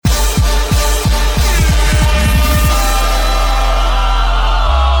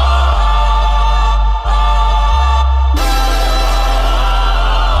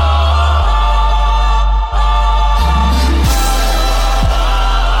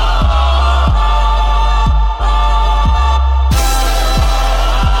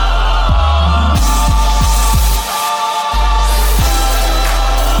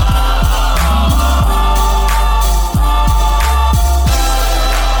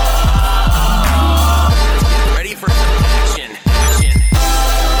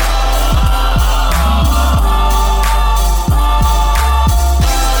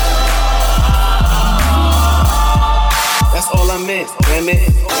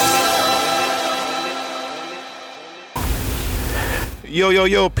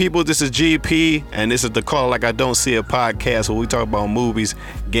Yo, people, this is GP, and this is the Call Like I Don't See a podcast where we talk about movies,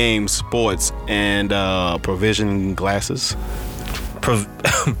 games, sports, and provision glasses.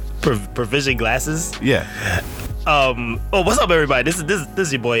 Provision glasses? Yeah. What's up, everybody? This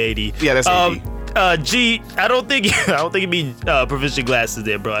is your boy AD. Yeah, that's AD. G, I don't think you mean provision glasses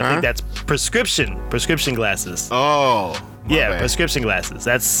there, bro. I think that's prescription glasses. Oh. Yeah, bad. Prescription glasses.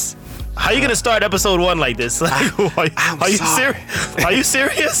 That's how you gonna start episode 1 like this? Like, are you serious? Are you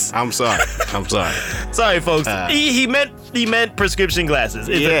serious? I'm sorry. Sorry, folks. He meant prescription glasses.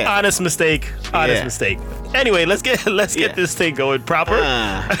 It's an honest mistake. Mistake. Anyway, let's get this thing going proper.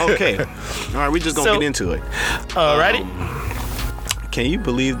 Okay. All right, we just gonna get into it. Alrighty. Can you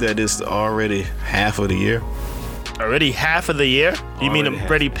believe that it's already half of the year? Already half of the year? You mean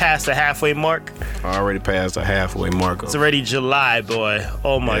already past the halfway mark? Already past the halfway mark. It's already July, boy.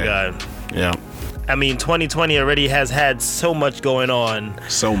 Oh my God. Yeah. I mean, 2020 already has had so much going on.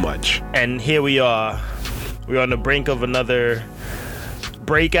 So much. And here we are. We're on the brink of another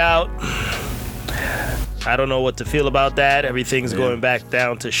breakout. I don't know what to feel about that. Everything's going back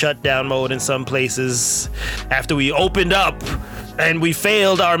down to shutdown mode in some places. After we opened up and we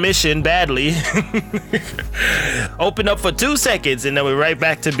failed our mission badly. Opened up for 2 seconds and then we're right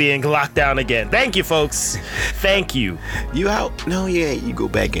back to being locked down again. Thank you, folks. Thank you. You out? No, you go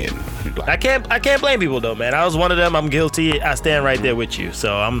back in. I can't blame people though, man. I was one of them. I'm guilty. I stand right there with you.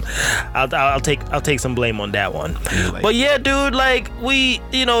 So I'll take some blame on that one. But yeah, dude, like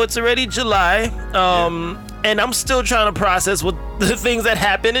it's already July. And I'm still trying to process what the things that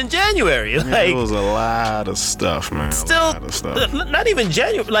happened in January. Like, it was a lot of stuff, man. Still, not even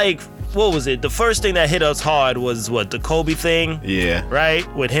January. Like, what was it? The first thing that hit us hard was the Kobe thing. Yeah.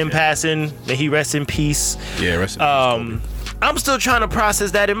 Right? With him passing. May he rest in peace. Yeah, rest in peace. I'm still trying to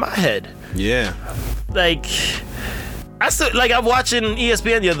process that in my head. Yeah. Like, I'm watching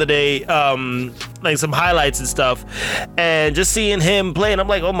ESPN the other day, like some highlights and stuff, and just seeing him playing, I'm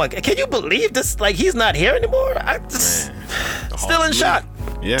like, oh my God, can you believe this? Like, he's not here anymore? Still in shock.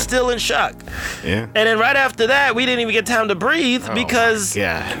 Yeah. Still in shock. Yeah. And then right after that, we didn't even get time to breathe because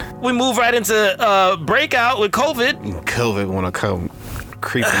we moved right into breakout with COVID. COVID want to come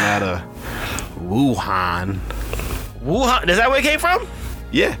creeping out of Wuhan. Wuhan? Is that where it came from?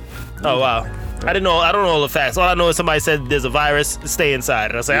 Yeah. Oh, wow. I don't know all the facts. All I know is somebody said there's a virus, stay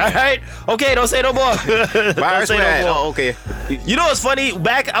inside. And I say, all right, okay, don't say no more. Virus, say no more. Oh, okay. You know what's funny?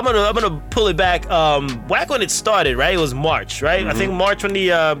 I'm gonna pull it back. Back when it started, right? It was March, right? I think March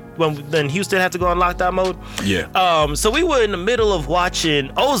when Houston had to go on lockdown mode. Yeah. So we were in the middle of watching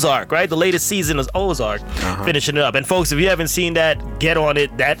Ozark, right? The latest season of Ozark, finishing it up. And folks, if you haven't seen that, get on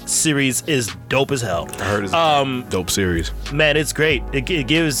it. That series is dope as hell. I heard it's a dope series. Man, it's great.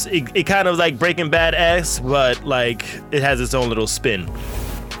 It kind of like Breaking Bad-esque, but like it has its own little spin.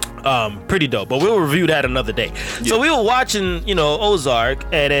 Pretty dope, but we'll review that another day. Yeah. So we were watching, Ozark,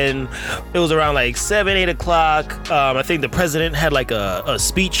 and then it was around like 7-8 o'clock. I think the president had like a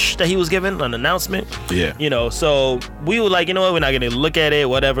speech that he was giving, an announcement. Yeah. So we were like, you know what, we're not gonna look at it,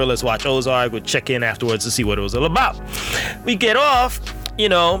 whatever, let's watch Ozark. We'll check in afterwards to see what it was all about. We get off,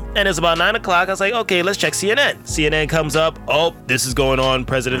 and it's about 9 o'clock. I was like, okay, let's check CNN. CNN comes up. Oh, this is going on.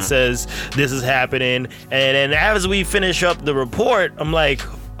 President says this is happening. And then as we finish up the report, I'm like,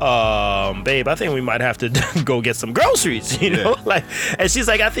 babe, I think we might have to go get some groceries, like, and she's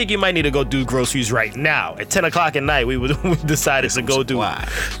like, I think you might need to go do groceries right now. At 10 o'clock at night, we decided to go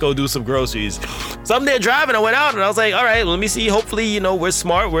do some groceries. So I'm there driving. I went out and I was like, all right, let me see. Hopefully, we're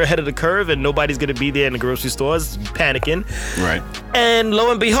smart. We're ahead of the curve and nobody's going to be there in the grocery stores panicking. Right. And lo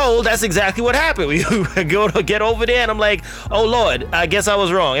and behold, that's exactly what happened. We go to get over there and I'm like, oh Lord, I guess I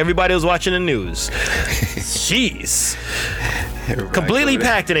was wrong. Everybody was watching the news. Jeez. Completely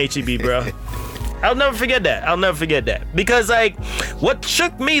packed in HEB, bro. I'll never forget that. Because, like, what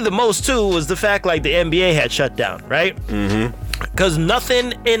shook me the most, too, was the fact, like, the NBA had shut down, right? Because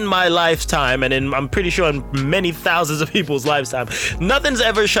nothing in my lifetime, and I'm pretty sure in many thousands of people's lifetime, nothing's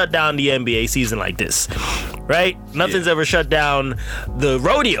ever shut down the NBA season like this, right? Nothing's ever shut down the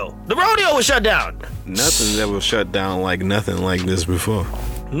rodeo. The rodeo was shut down. Nothing's ever shut down like nothing like this before.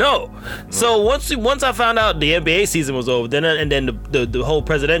 No. So once I found out the NBA season was over, then the whole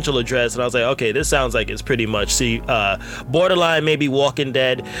presidential address, and I was like, okay, this sounds like it's pretty much borderline maybe Walking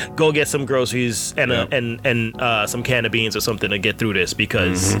Dead. Go get some groceries and some can of beans or something to get through this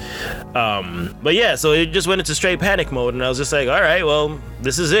because, but yeah, so it just went into straight panic mode, and I was just like, all right, well,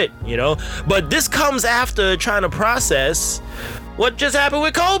 this is it, But this comes after trying to process what just happened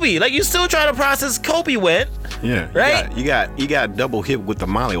with Kobe. Like, you still trying to process Kobe went. Yeah. Right? You got double hit with the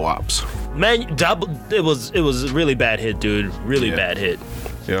mollywops. Man, it was a really bad hit, dude. Really bad hit.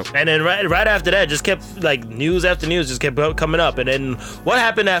 Yep. And then right after that, just kept like news after news just kept coming up. And then what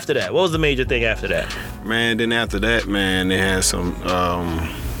happened after that? What was the major thing after that? Man, then after that, man, they had some,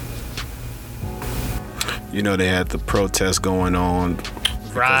 they had the protests going on.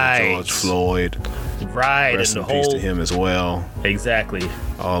 Right. George Floyd. Right. Rest and in the peace whole to him as well. Exactly.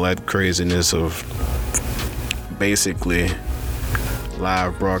 All that craziness of basically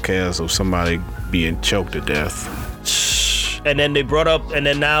live broadcast of somebody being choked to death. And then they brought up, and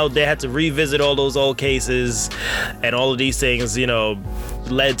then now they had to revisit all those old cases, and all of these things,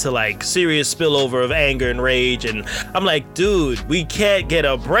 led to like serious spillover of anger and rage. And I'm like, dude, we can't get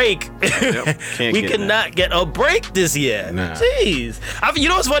a break. We cannot get a break this year. Nah. Jeez. You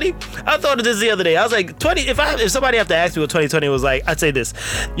know what's funny? I thought of this the other day. I was like, if somebody have to ask me what 2020 was like, I'd say this.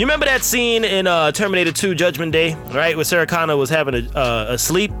 You remember that scene in Terminator 2 Judgment Day, right? Where Sarah Connor was having a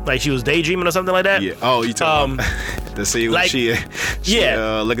sleep, like she was daydreaming or something like that? Yeah. Oh, you talking about the scene when she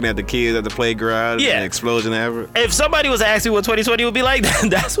looking at the kids at the playground, and the explosion ever. If somebody was asking what 2020 would be like,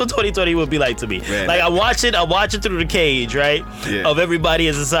 that's what 2020 would be like to me. Man, like I watch it through the cage, right? Yeah. Of everybody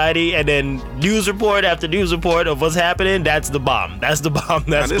in society, and then news report after news report of what's happening. That's the bomb. That's the bomb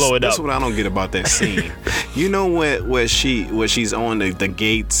that's blowing up. That's what I don't get about that scene. You know where she's on the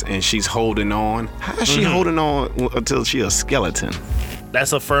gates and she's holding on. How is she holding on until she's a skeleton?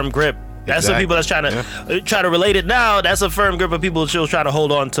 That's a firm grip. That's the people that's trying to relate it now. That's a firm group of people still trying to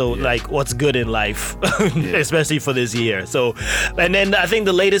hold on to like what's good in life, especially for this year. So, and then I think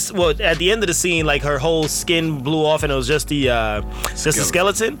the latest, at the end of the scene, like her whole skin blew off and it was just the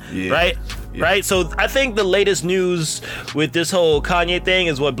skeleton, right? Yeah. Right, so I think the latest news with this whole Kanye thing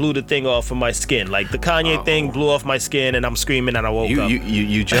is what blew the thing off of my skin. Like the Kanye thing blew off my skin, and I'm screaming, and I woke up.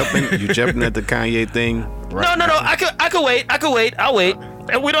 You jumping at the Kanye thing? Right no. I could wait. I'll wait.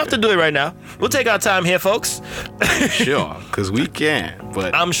 And we don't have to do it right now. We'll take our time here, folks. Sure, because we can.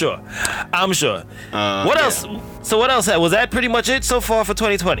 But I'm sure. What else? So what else? Was that pretty much it so far for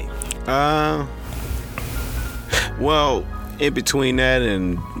 2020? Well, in between that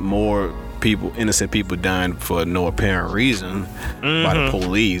and more innocent people dying for no apparent reason by the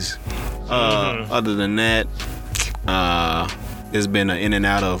police. Other than that, it's been an in and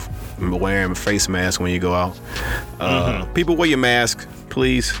out of wearing a face mask when you go out. People wear your mask,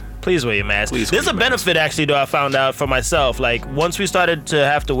 please. Please wear your mask. There's a benefit actually though I found out for myself. Like once we started to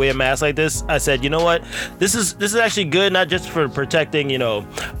have to wear a mask like this, I said, you know what? This is actually good, not just for protecting,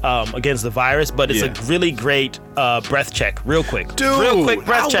 against the virus, but it's a really great breath check. Real quick. Dude, real quick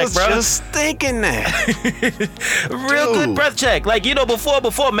breath check, bro. I was just thinking that. Good breath check. Like,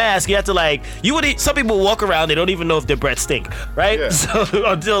 before mask, you have to some people walk around, they don't even know if their breath stink, right? Yeah. So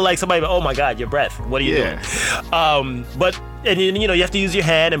until like somebody, oh my God, your breath. What are you doing? And you have to use your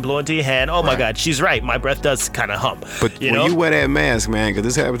hand and blow into your hand. Oh my God, she's right. My breath does kind of hump. But when you wear that mask, man, because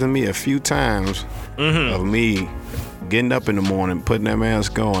this happened to me a few times of me getting up in the morning, putting that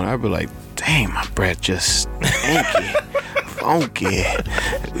mask on, I'd be like, dang, my breath just funky.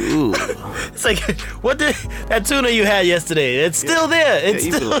 Ooh. It's like, that tuna you had yesterday? It's still there. It's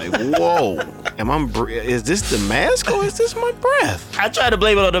still like, whoa. Is this the mask or is this my breath? I tried to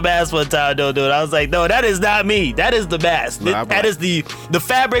blame it on the mask one time, dude. I was like, no, that is not me. That is the mask. That is the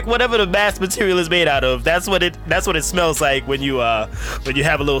fabric, whatever the mask material is made out of. That's what it smells like when you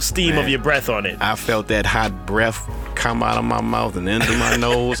have a little steam of your breath on it. I felt that hot breath come out of my mouth and into my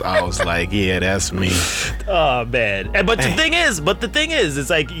nose. I was like, yeah, that's me. Oh man. But the thing is, it's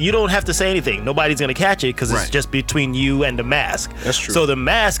like you don't have to say anything. Nobody's gonna catch it because it's just between you and the mask. That's true. So the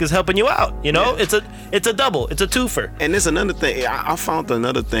mask is helping you out. It's a double. It's a twofer. And there's another thing. I found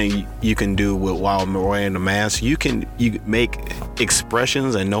another thing you can do while wearing the mask. You make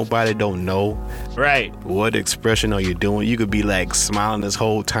expressions and nobody don't know. Right. What expression are you doing? You could be like smiling this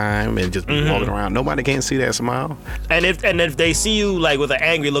whole time and just be walking around. Nobody can see that smile. And if they see you like with an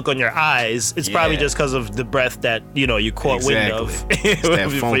angry look on your eyes, it's probably just because of the breath that you caught wind of. It's that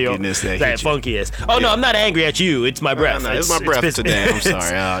funkiness that funkiness. Oh no, I'm not angry at you. It's my breath. No, it's my breath today. I'm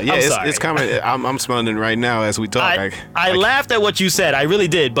sorry. It's coming. I'm smelling it right now as we talk. I laughed at what you said. I really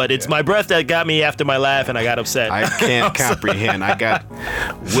did, but it's my breath that got me after my laugh, and I got upset. I can't comprehend. I got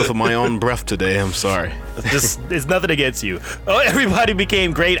whiff of my own breath today. I'm sorry. It's nothing against you. Oh, everybody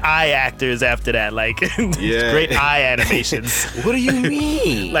became great eye actors after that. Like, great eye animations. What do you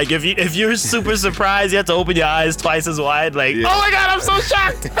mean? Like, if you're super surprised, you have to open your eyes twice as wide. Like, oh my God, I'm so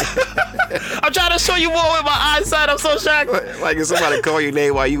shocked. I'm trying to show you more with my eyesight. I'm so shocked. Like, if somebody call your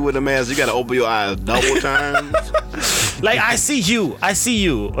name while you with a mask, you got to open your eyes double times. Like, I see you.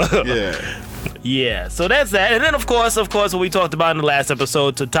 Yeah. Yeah, so that's that. And then of course what we talked about in the last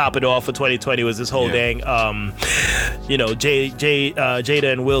episode to top it off for 2020 was this whole dang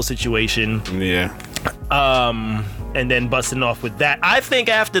Jada and Will situation. Yeah. And then busting off with that. I think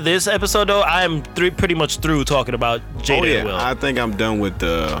after this episode, though, I am pretty much through talking about Jada and Will. I think I'm done with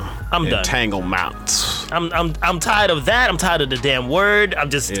the entanglements. I'm tired of that. I'm tired of the damn word. I'm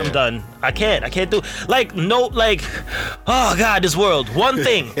done. I can't do oh God, this world. One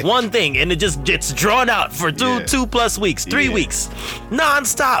thing, and it just gets drawn out for 2+ weeks, 3 weeks,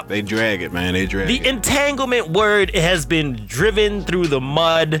 non-stop. They drag it, man. The entanglement word has been driven through the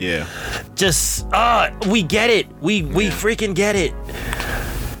mud. Yeah. Just we get it. We freaking get it.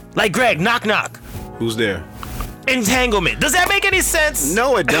 Like Greg, knock knock. Who's there? Entanglement. Does that make any sense?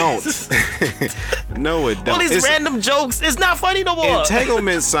 No, it don't. No, it don't. All these random jokes. It's not funny no more.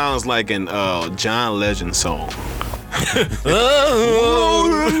 Entanglement sounds like an John Legend song.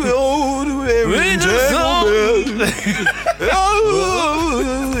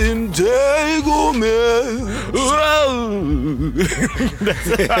 Entanglement.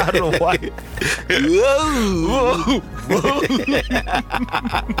 I don't know why.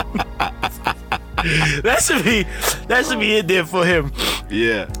 That should be in there for him.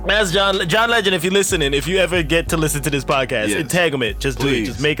 Yeah. That's John Legend. If you're listening, if you ever get to listen to this podcast, Entanglement, just do it.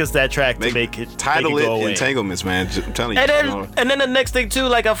 Just make us that track to make it title make it go it away. Entanglements, man. I'm telling you. And then the next thing too,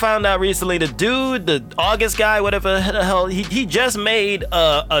 like I found out recently, the August guy, whatever the hell, he just made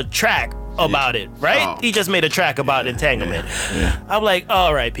a track about it, right? Oh. He just made a track about entanglement. Yeah. I'm like,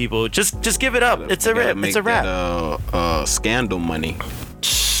 all right, people, just give it up. It's a rap. It's a rap. Scandal money.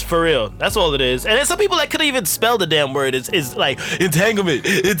 For real, that's all it is. And then some people that couldn't even spell the damn word is like entanglement.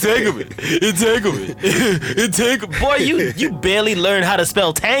 Boy, you barely learned how to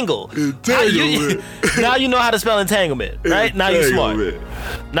spell tangle. Entanglement. Now you know how to spell entanglement, right? Now you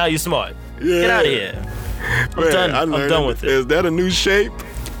smart. Yeah. Get out of here. I'm done with it. Is that a new shape?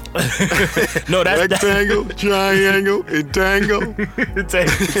 No, that's rectangle, triangle, entangle.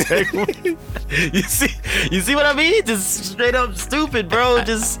 You see what I mean? Just straight up stupid, bro.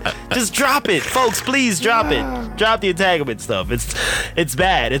 Just drop it, folks. Please drop it. Drop the entanglement stuff. It's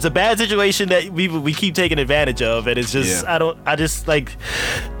bad. It's a bad situation that we keep taking advantage of, and it's just oh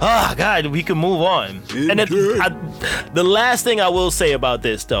God, we can move on. And then the last thing I will say about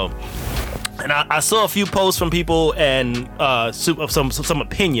this though. And I saw a few posts from people and some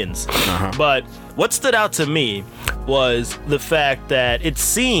opinions. But what stood out to me was the fact that it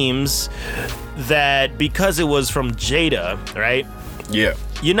seems that because it was from Jada, right? Yeah.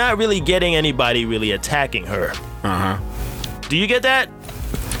 You're not really getting anybody really attacking her. Do you get that?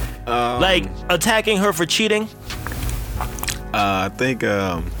 Like attacking her for cheating? I think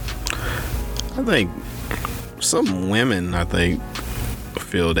some women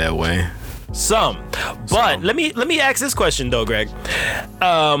feel that way. But let me ask this question though, Greg.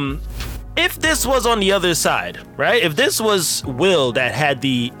 If this was on the other side, right? If this was Will that had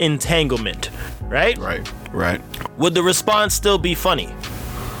the entanglement, right? Right. Would the response still be funny?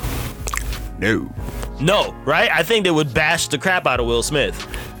 No, right? I think they would bash the crap out of Will Smith.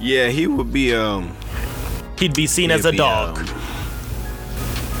 Yeah, he would be he'd be seen as a dog.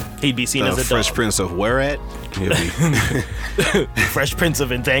 He'd be seen as a Fresh dog. Prince of where at? Fresh Prince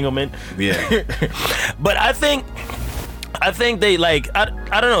of Entanglement. Yeah. But I think they like I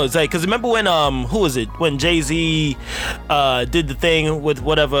don't know. It's like because remember when who was it when Jay-Z did the thing with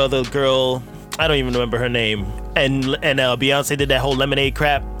whatever other girl, I don't even remember her name, and Beyonce did that whole Lemonade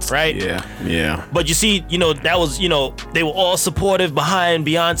crap, right? Yeah. But you see, that was they were all supportive behind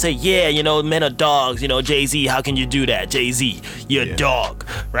Beyonce. Yeah, men are dogs. Jay-Z, how can you do that? Jay-Z, you're a dog,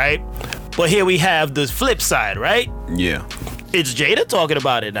 right? But here we have the flip side, right? Yeah. It's Jada talking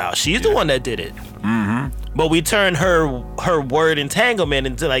about it now. She's the one that did it. But we turn her word entanglement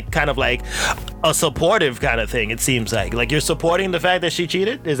into kind of like a supportive kind of thing. It seems like you're supporting the fact that she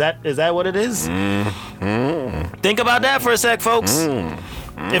cheated. Is that what it is? Think about that for a sec, folks.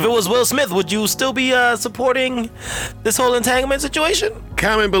 If it was Will Smith, would you still be supporting this whole entanglement situation?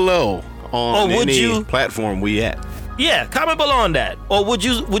 Comment below on any platform we at. Yeah, comment below on that. Or would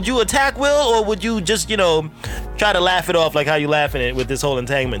you attack Will, or would you just try to laugh it off like how you laughing it with this whole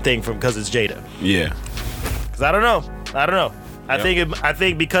entanglement thing because it's Jada? Yeah. Because I don't know. I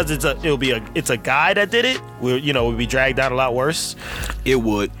think because it's a guy that did it, we'll be dragged down a lot worse. It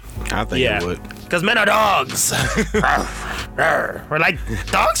would. I think it would. Because men are dogs. We're like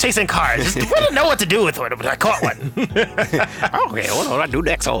dogs chasing cars. We didn't know what to do with one, but I caught one. Okay, what do I do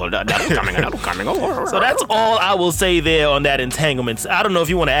next? Oh, another coming. So that's all I will say there on that entanglements. I don't know if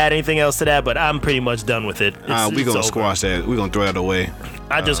you want to add anything else to that, but I'm pretty much done with it. We're gonna over. squash that. We're gonna throw that away.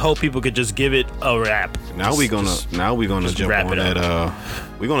 I just hope people could just give it a wrap. Now we're gonna jump on that.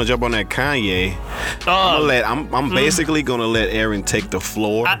 We're gonna jump on that Kanye. I'm basically gonna let Aaron take the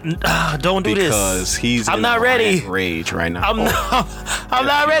floor. Don't do this because he's. I'm not ready. Rage right now. I'm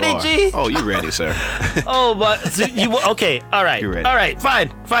not ready, G. Oh, you ready, sir? Oh, but so you okay? All right. You ready? All right.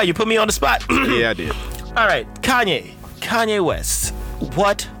 Fine. You put me on the spot. Yeah, I did. All right, Kanye West.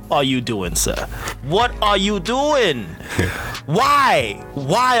 What are you doing, sir? What are you doing? Why?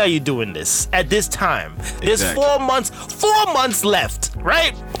 Why are you doing this at this time? There's Exactly. 4 months left,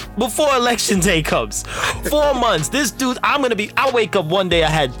 right? Before election day comes. 4 months. This dude, I'll wake up one day, I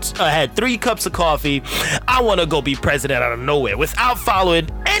had 3 cups of coffee. I want to go be president out of nowhere without following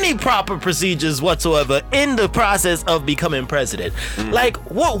any proper procedures whatsoever in the process of becoming president. Like,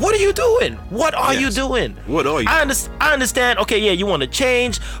 what are you doing? What are you doing? What are you I understand. Okay, yeah, you want to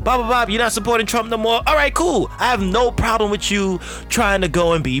change, blah, blah, blah. You're not supporting Trump no more. All right, cool. I have no problem with you trying to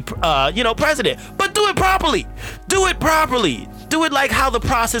go and be, president. But do it properly. Do it properly. Do it like how the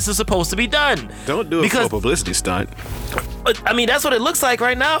process is supposed to be done. Don't do it for a publicity stunt. I mean, that's what it looks like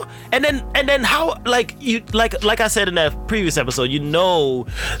right now. And then how, like I said in that previous episode, the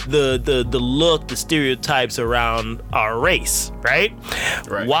look, the stereotypes around our race, right?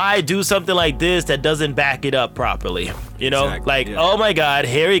 Right. Why do something like this that doesn't back it up properly? Exactly, Oh my God,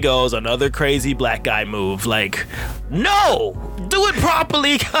 here he goes, another crazy black guy move. Like, no, do it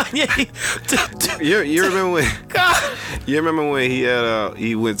properly, Kanye. You remember when? God. You remember when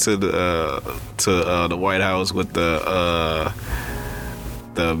he went to the White House with the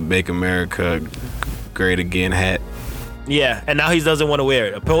Make America Great Again hat? Yeah, and now he doesn't want to wear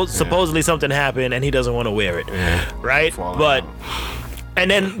it. Supposedly something happened and he doesn't want to wear it. Yeah. Right? Falling out. And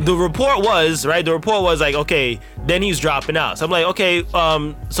then the report was like, okay, then he's dropping out. So I'm like, okay,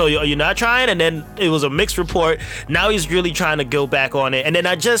 so you're not trying? And then it was a mixed report. Now he's really trying to go back on it. And then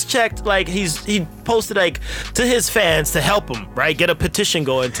I just checked, like, he posted, like, to his fans to help him, right? Get a petition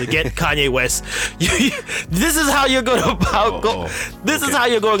going to get Kanye West. This is how you're going about This is how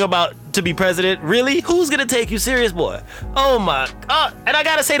you're going about to be president? Really? Who's going to take you serious, boy? Oh my God. And I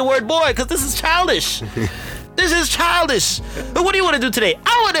got to say the word boy because this is childish. This is childish. But what do you want to do today?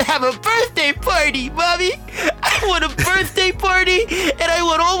 I want to have a birthday party, mommy. I want a birthday party, and I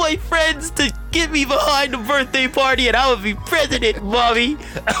want all my friends to get me behind the birthday party, and I would be president, mommy.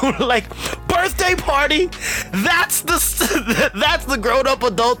 Like, birthday party? That's the grown-up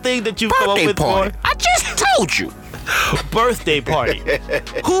adult thing that you've come up with for? I just told you. Birthday party.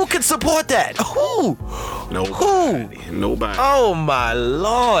 Who can support that? Who? Nobody. Oh my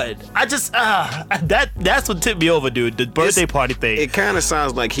Lord. I just that's what tipped me over, dude. The birthday party thing. It kind of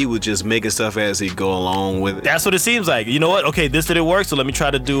sounds like he was just making stuff as he go along with it. That's what it seems like. You know what? Okay, this didn't work, so let me try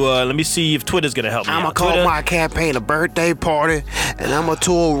to do let me see if Twitter's gonna help me. I'm gonna call my campaign a birthday party, and I'm gonna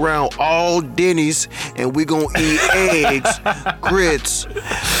tour around all Denny's, and we gonna eat eggs, grits,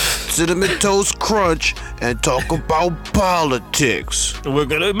 cinnamon toast crunch, and talk about politics. We're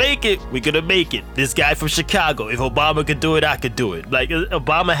gonna make it. We're gonna make it. This guy from Chicago. If Obama could do it, I could do it. Like,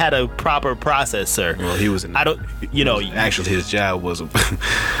 Obama had a proper process, sir. Well, he was in. I don't. You know. Actually, his job was.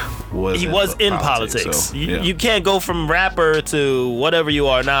 He was in politics. So, yeah. You can't go from rapper to whatever you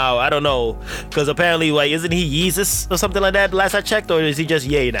are now. I don't know, because apparently, like, isn't he Yeezus or something like that? Last I checked, or is he just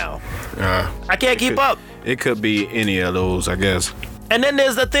Ye now? I can't keep up. It could be any of those, I guess. And then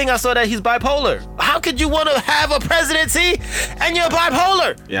there's the thing I saw that he's bipolar. How could you want to have a presidency and you're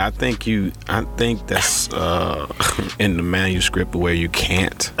bipolar? Yeah, I think that's in the manuscript where you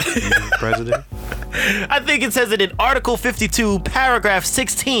can't be president. I think it says it in Article 52, Paragraph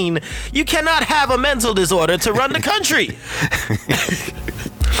 16. You cannot have a mental disorder to run the country.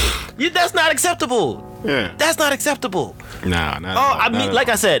 That's not acceptable. Yeah. That's not acceptable. Nah. Like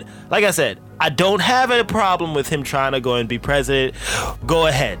I said, I don't have any problem with him trying to go and be president. Go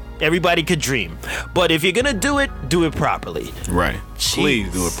ahead. Everybody could dream. But if you're going to do it properly. Right. Jeez.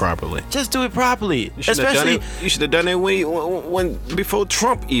 Please do it properly. Just do it properly. You should have done it when before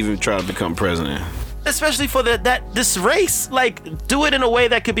Trump even tried to become president. Especially for this race. Like, do it in a way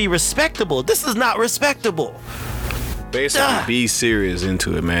that could be respectable. This is not respectable. Basically, be serious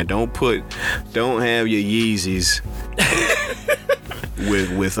into it, man. Don't have your Yeezys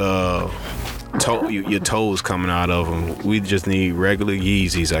with your toes coming out of them. We just need regular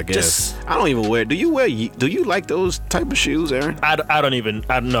Yeezys, I guess. I don't even wear. Do you wear? Do you like those type of shoes, Aaron? I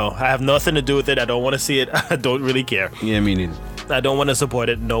don't know. I have nothing to do with it. I don't want to see it. I don't really care. Yeah, me neither. I don't want to support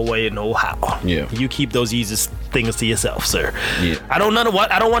it. No way, no how. Yeah. You keep those Yeezus things to yourself, sir. Yeah. I don't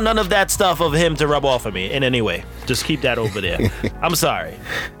want none of that stuff of him to rub off of me in any way. Just keep that over there. I'm sorry.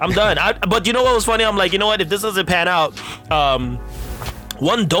 I'm done. But you know what was funny? I'm like, you know what? If this doesn't pan out,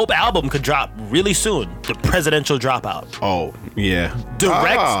 one dope album could drop really soon. The Presidential Dropout. Oh, yeah.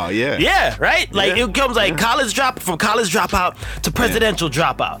 Direct. Oh, yeah. Yeah, right? Like, Yeah. it comes like college dropout to Presidential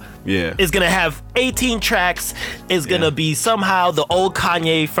Dropout. Yeah. It's gonna have 18 tracks. It's gonna be somehow the old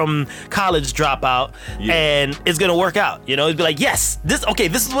Kanye from College Dropout, and it's gonna work out. You know, it'd be like, yes, this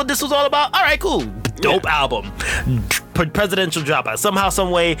is what this was all about. All right, cool, dope album, Presidential Dropout. Somehow, some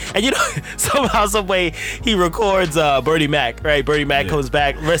way, and you know, somehow, some way, he records Bernie Mac. Right, Bernie Mac comes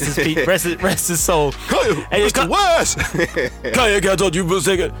back, rest his feet, rest his soul. And Mr. West. Kanye, I told you for a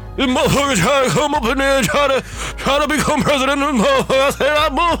second. This motherfucker trying to come up in there and try to become president. And I said, I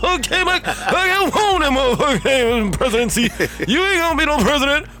motherfucker came back. I want him, motherfucker presidency. You ain't gonna be no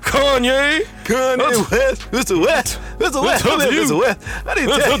president, Kanye. Kanye West. Mr. West. Mr. West. Mr. West. I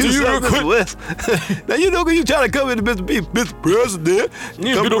didn't tell you something, Mr. West. Now, you know, when you try to come in to be Mr. President,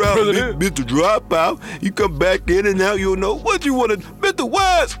 You come be no around president. Mr. Dropout, you come back in and out, you know what you want to, Mr.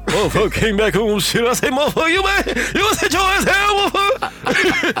 West. Motherfucker came back home, shit. I say, motherfucker, you gonna sit your ass down,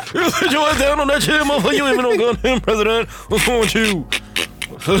 motherfucker. You sit your ass down on that shit, motherfucker. You ain't even no goddamn president. What's wrong with you?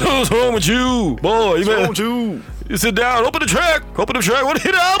 What's wrong with you, boy? What's wrong with you? You sit down, open the track. I want to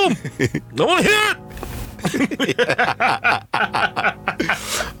hear the album. I want to hear it.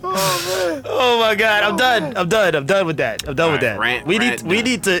 Oh my God! I'm done with that. I'm done with that.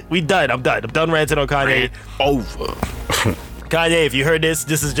 We done. I'm done. I'm done ranting on Kanye. Over. Kanye, if you heard this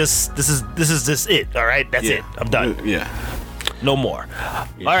is just it. All right, that's it. I'm done. Yeah. No more.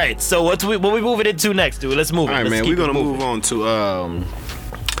 All right. So what we moving into next, dude? Let's move it. All right, Let's man. keep We're it gonna moving. move on to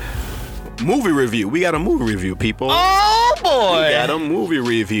movie review. We got a movie review, people. Oh boy! We got a movie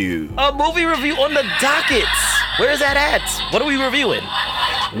review. A movie review on the docket. Where is that at? What are we reviewing?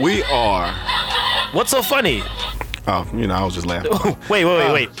 We are. What's so funny? Oh, you know, I was just laughing.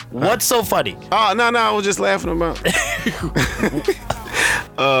 Wait. What's so funny? Oh, no, I was just laughing about.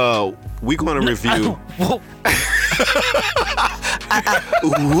 We gonna review. What?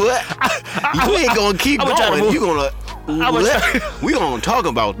 You ain't gonna keep going. You gonna. We gonna talk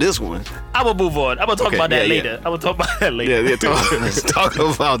about this one. I'm gonna move on. I'm gonna talk about that later. I'm gonna talk about that later. Yeah, talk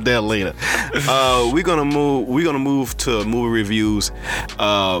about that later. We're gonna move to movie reviews.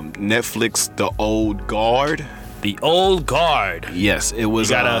 Netflix, The Old Guard. The Old Guard. Yes, it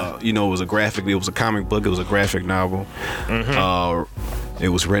was. It was a graphic. It was a comic book. It was a graphic novel. It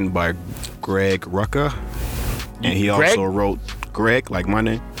was written by Greg Rucka, and he also wrote Greg, like my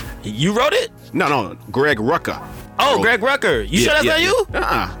name. You wrote it? No, Greg Rucka. Oh, Greg Rucker. You sure that's not you?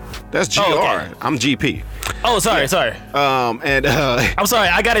 That's GR. Okay. I'm GP. Oh, sorry. I'm sorry.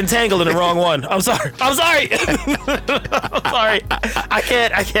 I got entangled in the wrong one. I'm sorry. I'm sorry. I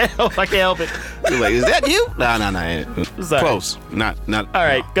can't help it. You're like, is that you? No. Sorry. Close. Not. All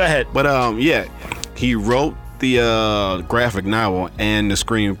right, go ahead. But he wrote the graphic novel and the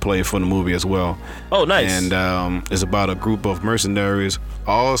screenplay for the movie as well. Oh, nice. And it's about a group of mercenaries,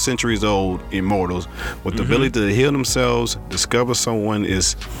 all centuries old immortals, with the ability to heal themselves, discover someone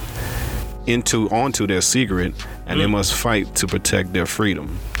is onto their secret, and they must fight to protect their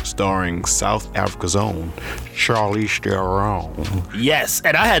freedom. Starring South Africa's own Charlize Theron. Yes,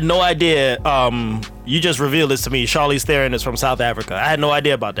 and I had no idea. You just revealed this to me. Charlize Theron is from South Africa. I had no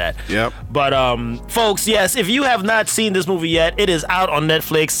idea about that. Yep. But folks, yes, if you have not seen this movie yet, it is out on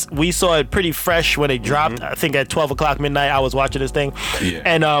Netflix. We saw it pretty fresh when it dropped. I think at 12 o'clock midnight, I was watching this thing. Yeah.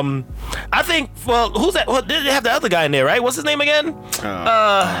 And I think, well, who's that? Well, they have the other guy in there, right? What's his name again?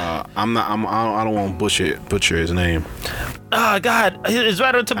 I don't want to butcher his name. Oh God, it's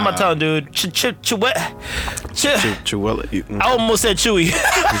right on the tip of my tongue, dude. Chihuahua. I almost said Chewy.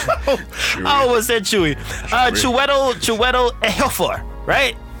 I almost said Chewy. Chiwetel Ejiofor,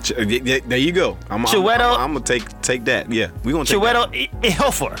 right? There you go. I'm gonna take that. Yeah, we gonna take Chiwetel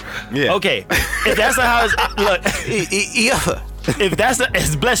Ejiofor. Yeah. Okay. If that's not how it's look. If that's not,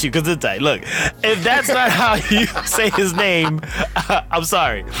 bless you, because it's tight. Look, if that's not how you say his name, I'm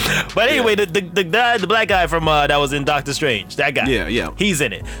sorry. But anyway, the black guy from that was in Doctor Strange, that guy. Yeah. He's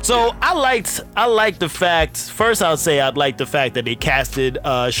in it. So I liked the fact. First, I'd say I'd like the fact that they casted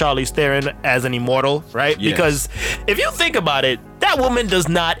Charlize Theron as an immortal, right? Yes. Because if you think about it, that woman does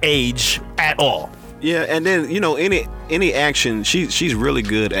not age at all. Yeah, and then any action, she's really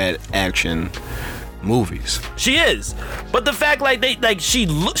good at action movies. She is, but the fact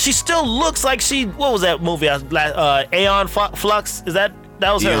she still looks like what was that movie? Aeon Flux, is that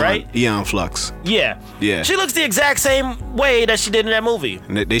was her, right? Aeon Flux. Yeah. Yeah. She looks the exact same way that she did in that movie.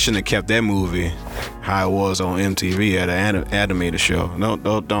 And they shouldn't have kept that movie how it was on MTV at an animated show. No.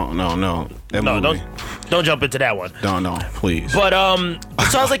 That movie. Don't jump into that one. No, please. But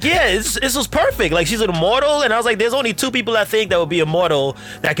so I was like, yeah, this was perfect. Like, she's an immortal, and I was like, there's only 2 people I think that would be immortal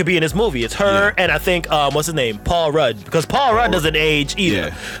that could be in this movie. It's her and I think what's his name, Paul Rudd, because Paul Rudd doesn't age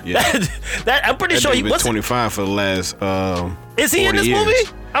either. Yeah. that I'm pretty sure he was 25 for the last. Is he in this years.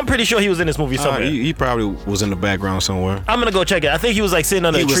 movie? I'm pretty sure he was in this movie somewhere. He probably was in the background somewhere. I'm gonna go check it. I think he was like sitting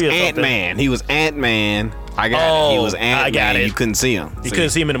under a tree or something. He was Ant-Man. I got it. He was Ant-Man. I got it. You couldn't see him. You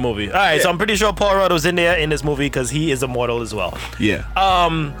couldn't see him in the movie. All right, so I'm pretty sure Paul Rudd was in there in this movie because he is immortal as well. Yeah.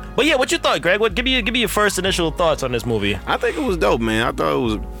 But yeah, what you thought, Greg? Give me your first initial thoughts on this movie. I think it was dope, man. I thought it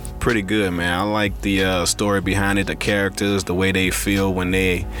was pretty good, man. I like the story behind it, the characters, the way they feel when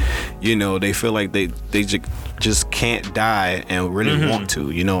they feel like they just can't die and really want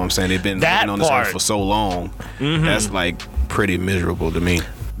to. You know what I'm saying? They've been living on this earth for so long. That's like pretty miserable to me.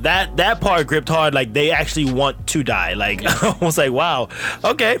 That part gripped hard. Like, they actually want to die. Like, I was like, wow,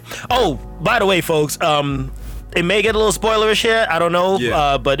 okay. Oh, by the way, folks, it may get a little spoilerish here. I don't know.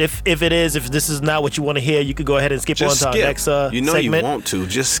 Yeah. But if this is not what you want to hear, you could go ahead and skip on to our next segment. You want to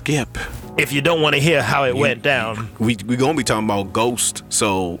just skip. If you don't want to hear how it went down. We're going to be talking about Ghost,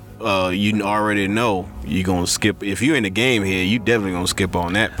 so you already know you're going to skip. If you're in the game here, you definitely going to skip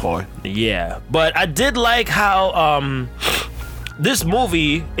on that part. Yeah. But I did like how this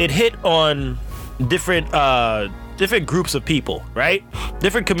movie, it hit on different groups of people, right?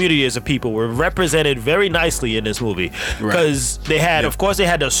 Different communities of people were represented very nicely in this movie because they had, of course, they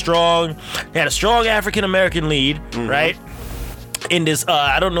had a strong African American lead, right? In this,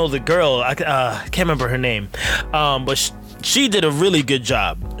 I don't know the girl, I can't remember her name, but she did a really good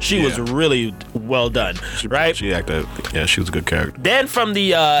job. She was really well done, right? She acted, she was a good character. Then from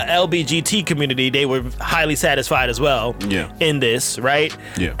the LBGT community, they were highly satisfied as well. Yeah. In this, right?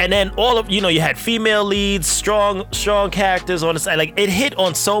 Yeah. And then all of you had female leads, strong characters on the side. Like, it hit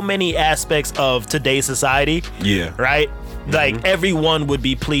on so many aspects of today's society. Yeah. Right. Like, everyone would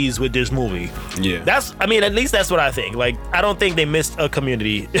be pleased with this movie. Yeah. At least that's what I think. Like, I don't think they missed a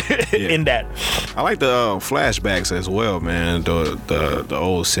community in that. I like the flashbacks as well, man. The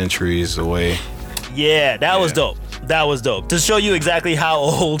old centuries away. Yeah, that was dope. That was dope. To show you exactly how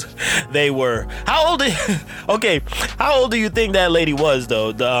old they were. How old do you think that lady was,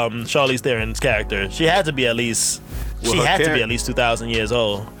 though? The Charlize Theron's character. She had to be at least 2,000 years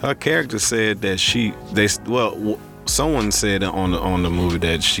old. Her character said that someone said on the movie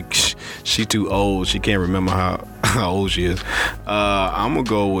that she too old. She can't remember how old she is. I'm gonna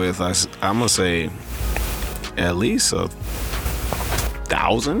go with I'm gonna say at least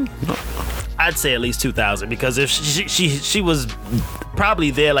 1,000. I'd say at least 2,000 because if she was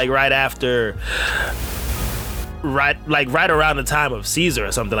probably there like right after. Right around the time of Caesar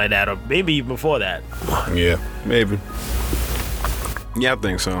or something like that, or maybe even before that. Yeah, maybe. Yeah, I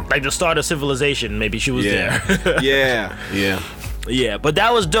think so. Like the start of civilization, maybe she was there. Yeah. Yeah, but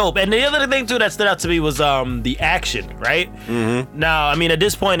that was dope. And the other thing too that stood out to me was the action, right? Mm-hmm. Now, I mean, at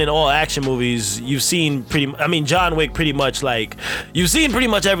this point in all action movies, you've seen John Wick pretty much you've seen pretty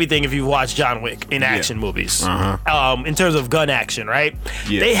much everything if you've watched John Wick in action movies. Uh-huh. In terms of gun action, right?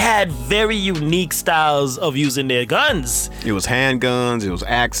 Yeah. They had very unique styles of using their guns. It was handguns, it was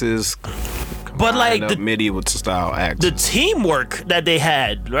axes. But like the medieval style axes. The teamwork that they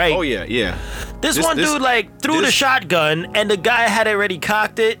had, right? Oh yeah. This dude threw the shotgun and the guy had already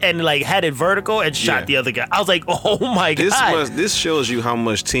cocked it and had it vertical and shot the other guy. I was like, oh my god. This shows you how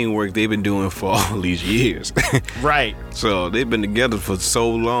much teamwork they've been doing for all these years. Right. So they've been together for so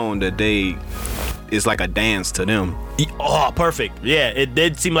long that it's like a dance to them. Oh, perfect. Yeah, it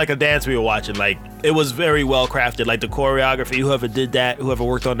did seem like a dance we were watching. Like, it was very well crafted. Like, the choreography, whoever did that, whoever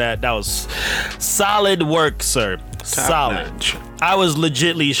worked on that was solid work, sir. Solid. Notch. I was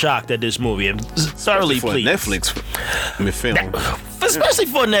legitly shocked at this movie and thoroughly pleased. Netflix film. Especially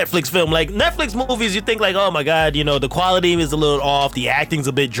for a Netflix film. Like, Netflix movies, you think like, oh my god, the quality is a little off, the acting's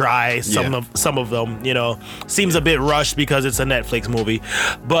a bit dry, some of them, seems a bit rushed because it's a Netflix movie.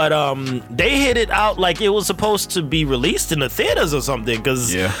 But they hit it out like it was supposed to be released in the theaters or something,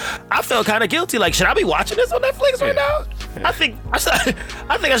 because I felt kind of guilty. Like, should I be watching this on Netflix right now? Yeah. I think I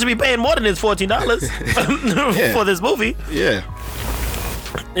should be paying more than this $14 for this movie. Yeah.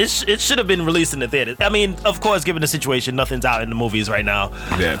 It should have been released in the theater. I mean, of course, given the situation, nothing's out in the movies right now.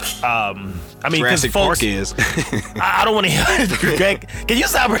 Yeah. I mean, Jurassic folks, Park is. I don't want to hear. Greg, can you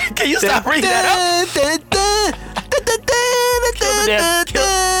stop reading that up?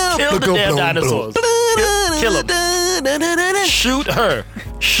 Kill the damn dinosaurs. Kill them. Shoot her.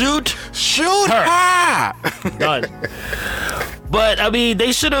 Shoot her. Done. But I mean,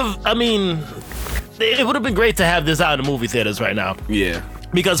 they should have. I mean, it would have been great to have this out in the movie theaters right now. Yeah.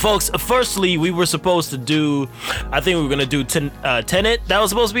 Because, folks, firstly, we were supposed to do, I think we were going to do Tenet. That was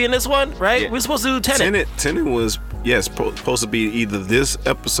supposed to be in this one, right? Yeah. We were supposed to do Tenet. Tenet was, yes, supposed to be either this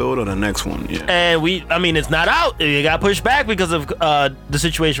episode or the next one, yeah. And it's not out. It got pushed back because of the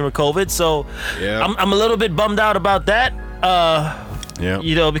situation with COVID. So Yeah. I'm a little bit bummed out about that. Yeah.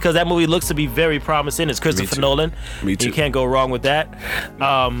 You know, because that movie looks to be very promising. It's Christopher Nolan. Me too. You can't go wrong with that.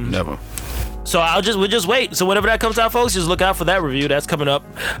 Never. So we'll just wait. So whenever that comes out, folks, just look out for that review. That's coming up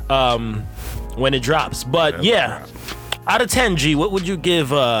when it drops. But yeah, out of 10, G, what would you give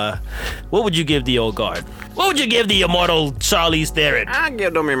the Old Guard? What would you give the immortal Charlize Theron? I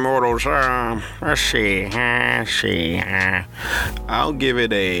give them immortals. Let's see. I'll give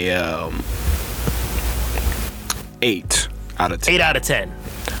it a 8 out of 10. 8 out of 10.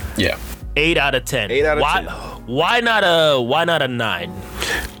 Yeah. 8 out of 10. 8 out of 10. Why not a 9?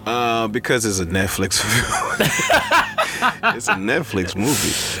 Because it's a Netflix. It's a Netflix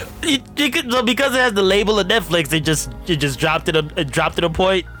movie. Because it has the label of Netflix, it just dropped it a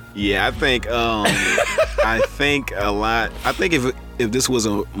point. Yeah, I think I think a lot. I think if this was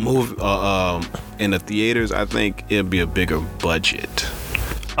a movie in the theaters, I think it'd be a bigger budget.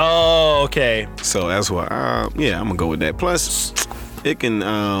 Oh, okay. So that's why. Yeah, I'm gonna go with that. Plus, it can.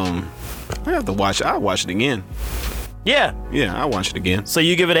 I have to watch. I'll watch it again. Yeah. Yeah, I'll watch it again. So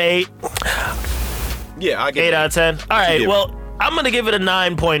you give it an 8? Yeah, I give 8 out of 10. All right. give Well, I'm gonna give it a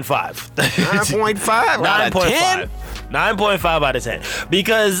 9.5. 9.5. 9.5. 9.5 out of 10.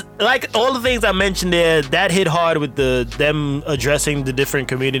 Because like all the things I mentioned there, that hit hard with them addressing the different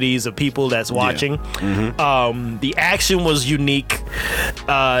communities of people that's watching. Yeah. Mm-hmm. The action was unique,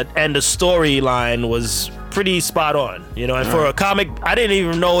 and the storyline was pretty spot on, you know. And for a comic, I didn't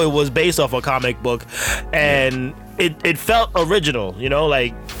even know it was based off a comic book, and it felt original, you know.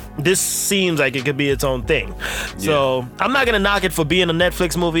 Like, this seems like it could be its own thing. So I'm not gonna knock it for being a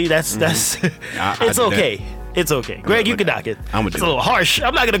Netflix movie. That's it's okay. It's okay. Greg, you can knock it. It's a little harsh.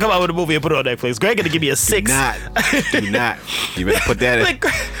 I'm not going to come out with a movie and put it on Netflix. Greg going to give me a 6. Do not. You better put that in.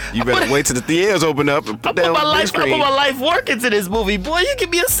 You better wait till the theaters open up and put that on the screen. I put my life work into this movie. Boy, you give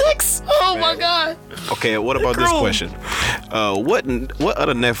me a 6. Oh, my God. Okay, what about this question? What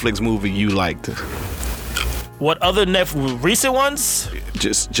other Netflix movie you liked? What other recent ones?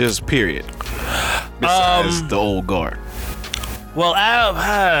 Just period. Besides The Old Guard. Well,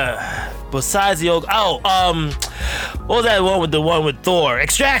 besides the old, what was that one with Thor?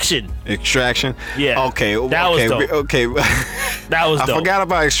 Extraction. Yeah. Okay. That was dope. Okay. That was dope. I forgot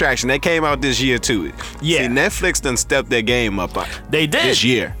about Extraction. They came out this year too. Yeah. See, Netflix done stepped their game up. They did this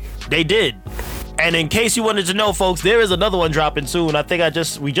year. They did. And in case you wanted to know, folks, there is another one dropping soon. I think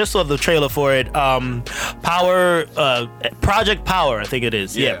we just saw the trailer for it. Project Power, I think it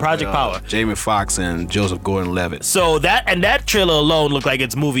is. Yeah, Project Power. Jamie Foxx and Joseph Gordon-Levitt. So that trailer alone looked like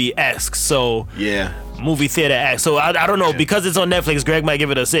it's movie-esque. So yeah, movie theater-esque. So I don't know, because it's on Netflix, Greg might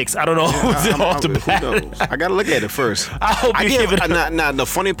give it a 6. I don't know. Off the bat. I gotta look at it first. I hope you give it. Now the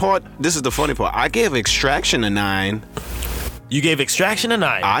funny part. This is the funny part. I gave Extraction a 9. You gave Extraction a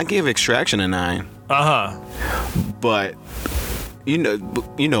 9. I gave Extraction a 9. But you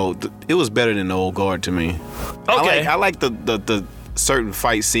know, it was better than The Old Guard to me. Okay. I like the certain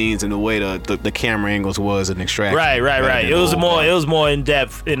fight scenes and the way the camera angles was in Extraction. Right. It was more in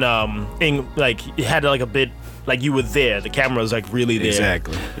depth in like it had like a bit like you were there. The camera was like really there.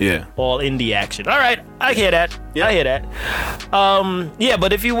 Exactly. Yeah. All in the action. All right, I hear that. Yeah. I hear that. Yeah,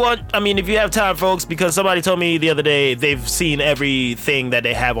 but if you have time, folks, because somebody told me the other day they've seen everything that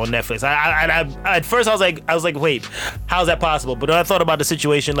they have on Netflix. I at first I was like, wait, how's that possible? But then I thought about the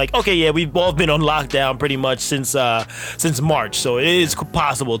situation, like, okay, yeah, we've both been on lockdown pretty much since March, so it is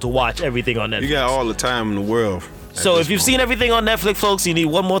possible to watch everything on Netflix. You got all the time in the world. So if you've seen everything on Netflix, folks, you need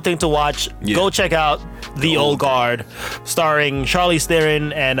one more thing to watch. Yeah. Go check out The Old Guard, starring Charlize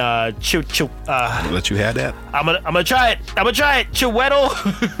Theron and I'll let you have that. I'm gonna try it. Chiwetel.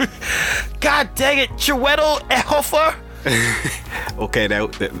 God dang it, Chiwetel Ejiofor. Okay,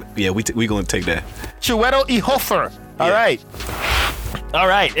 we gonna take that. Chiwetel Ejiofor. All right. All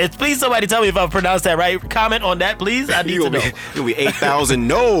right. Please somebody tell me if I pronounced that right. Comment on that, please. I need to know. It'll be 8,000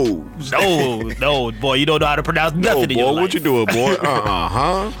 no's. No, boy, you don't know how to pronounce nothing in your boy, life. what you doing, boy?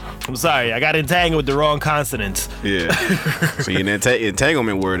 Huh? I'm sorry, I got entangled with the wrong consonants. Yeah. So you're in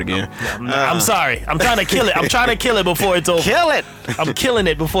entanglement word again. I'm sorry. I'm trying to kill it. I'm trying to kill it before it's over. Kill it. I'm killing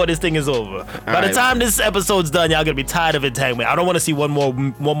it before this thing is over. By the time this episode's done, y'all gonna be tired of entanglement. I don't want to see one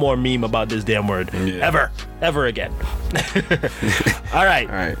more meme about this damn word ever again. All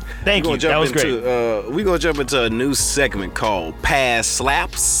right. Thank you. That was great. We're gonna jump into a new segment called Pass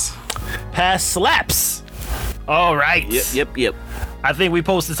Slaps. Pass slaps. All right. Yep. I think we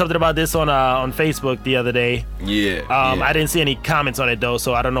posted something about this on Facebook the other day. Yeah. I didn't see any comments on it though,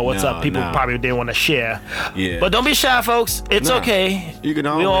 so I don't know what's up. People probably didn't want to share. Yeah. But don't be shy, folks. It's okay. You can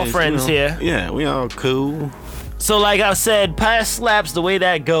always, we're all friends here. Yeah, we all cool. So like I said, past slaps, the way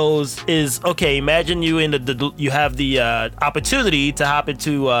that goes is, okay, imagine you you have the opportunity to hop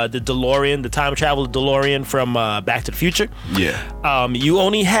into the DeLorean, the time travel DeLorean from Back to the Future. Yeah. You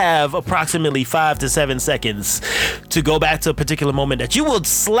only have approximately 5 to 7 seconds to go back to a particular moment that you will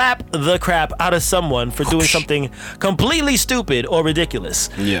slap the crap out of someone for doing something completely stupid or ridiculous.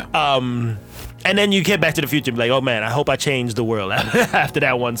 Yeah. And then you get back to the future and be like, oh man, I hope I changed the world after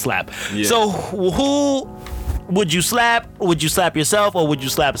that one slap. Yeah. So who would you slap? Would you slap yourself or would you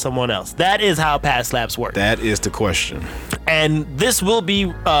slap someone else? That is how past slaps work. That is the question. And this will be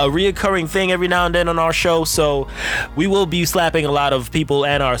a reoccurring thing every now and then on our show, so we will be slapping a lot of people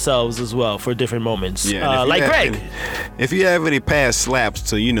and ourselves as well for different moments. Yeah, like Greg. If you have any past slaps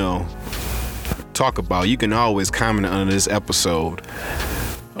to, talk about, you can always comment under this episode.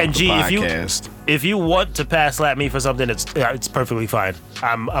 And G, if you want to pass slap me for something, it's perfectly fine.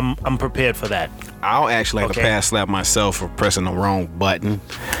 I'm prepared for that. I'll actually have to pass slap myself for pressing the wrong button.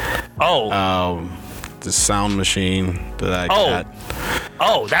 The sound machine that I got.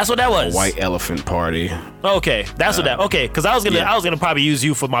 Oh, that's what that was. A white elephant party. Okay, that's what that. Okay, because I was gonna probably use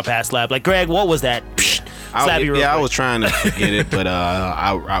you for my past slap. Like Greg, what was that? I was trying to forget it, but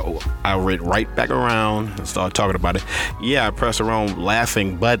I went right back around and started talking about it. Yeah, I pressed the wrong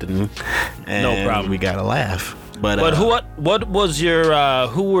laughing button, and no problem. We got a laugh. But what was your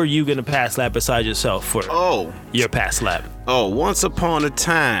who were you gonna pass slap besides yourself for? Your past slap. Once upon a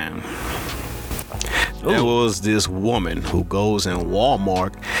time, there was this woman who goes in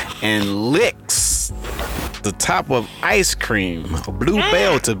Walmart and licks the top of ice cream, a Blue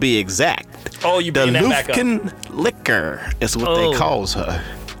Bell to be exact. You bring that back up. The Lufkin Liquor is what they calls her.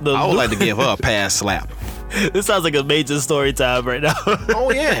 I would like to give her a pass slap. This sounds like a major story time right now.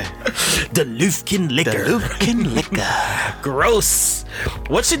 Oh yeah. The Lufkin Liquor. The Lufkin Liquor. Gross.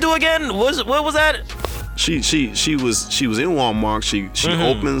 What'd she do again? What was that? She was in Walmart. She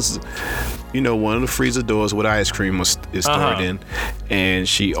opens, one of the freezer doors where the ice cream is stored in, and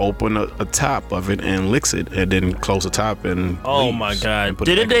she opened a top of it and licks it, and then close the top and oh my god!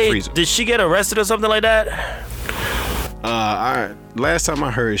 Did she get arrested or something like that? Last time I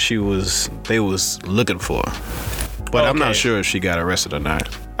heard they was looking for her, but I'm not sure if she got arrested or not.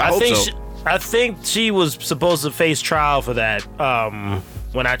 I think she was supposed to face trial for that.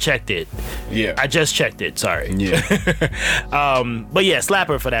 When I checked it. Yeah. I just checked it, sorry. Yeah. But yeah, slap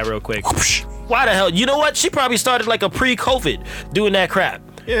her for that real quick. Why the hell? You know what? She probably started like a pre-COVID doing that crap.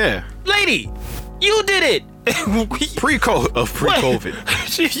 Yeah. Lady, you did it. Pre-COVID.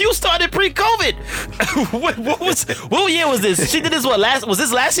 You started pre-COVID. What year was this? She did this was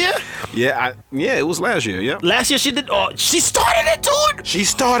this last year? Yeah, it was last year, yeah. Last year she did she started it, dude. She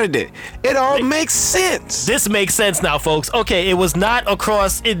started it. It all makes sense. This makes sense now, folks. Okay, it was not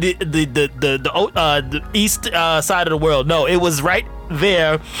across in the east side of the world. No, it was right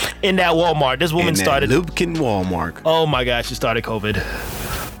there in that Walmart. This woman started Lufkin Walmart. Oh my gosh, she started COVID.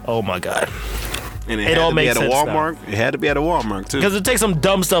 Oh my god. And it all makes sense. Walmart. It had to be at a Walmart too. Because it takes some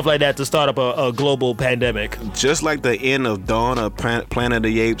dumb stuff like that to start up a global pandemic. Just like the end of Dawn of Planet of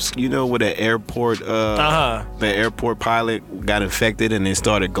the Apes, where the airport, the airport pilot got infected and they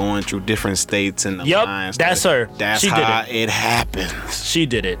started going through different states and the lines. That's her. That's how it happens. She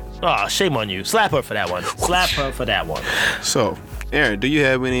did it. Oh, shame on you. Slap her for that one. Slap her for that one. So, Aaron, do you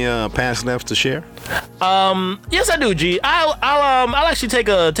have any past slaps to share? Yes, I do, G. I'll actually take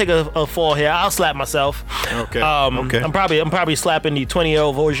a fall here. I'll slap myself. Okay. Okay. I'm probably slapping the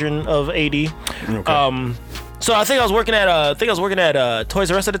 20-year-old version of AD. Okay. So I think I was working at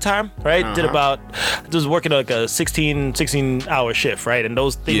Toys R Us at the time, right? Was working like a 16 hour shift, right? And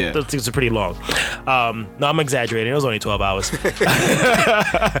those things are pretty long. No, I'm exaggerating. It was only 12 hours. So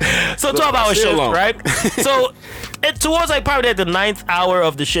 12-hour shift, right? So towards like probably at the 9th hour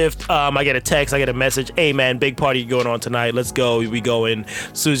of the shift, I get a text, I get a message. Hey man, big party going on tonight. Let's go. We go in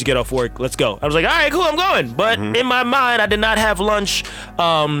as soon as you get off work. Let's go. I was like, all right, cool, I'm going. But in my mind, I did not have lunch.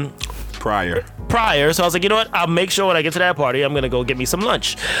 Prior, so I was like, you know what? I'll make sure when I get to that party, I'm gonna go get me some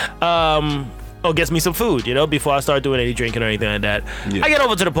lunch, or get me some food, before I start doing any drinking or anything like that. Yeah. I get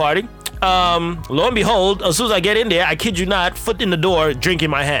over to the party. Lo and behold, as soon as I get in there, I kid you not, foot in the door, drink in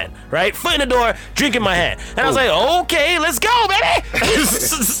my hand, right? Foot in the door, drink in my hand. And I was like, okay, let's go, baby.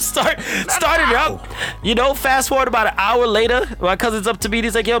 Started up. Fast forward about an hour later, my cousin's up to me.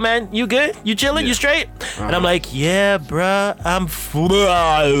 He's like, yo, man, you good? You chilling? You straight? And I'm like, yeah, bruh, I'm full.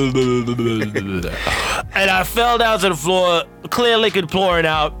 And I fell down to the floor, clear liquid pouring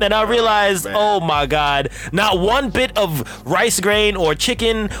out. And I realized, oh my God, not one bit of rice grain or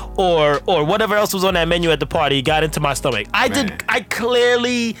chicken or whatever else was on that menu at the party got into my stomach. I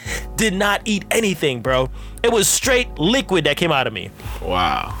clearly did not eat anything, bro. It was straight liquid that came out of me.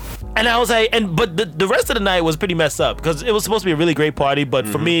 Wow. And I was like, but the rest of the night was pretty messed up because it was supposed to be a really great party, but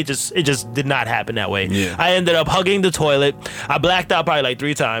for me, it just did not happen that way. Yeah. I ended up hugging the toilet. I blacked out probably like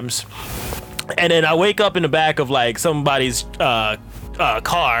 3 times. And then I wake up in the back of like somebody's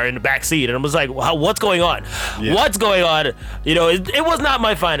car in the back seat, and I was like, wow, what's going on? Yeah. What's going on? It was not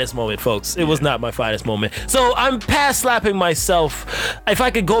my finest moment, folks. It was not my finest moment. So I'm past slapping myself. If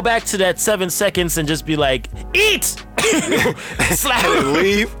I could go back to that 7 seconds and just be like, eat! Slap and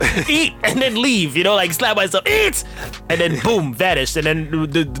leave. Eat and then leave, like slap myself, eat! And then boom, vanished. And then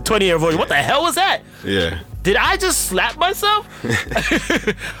the 20-year voice, what the hell was that? Yeah. Did I just slap myself?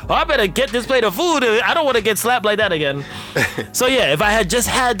 Oh, I better get this plate of food. I don't want to get slapped like that again. So yeah, if I had just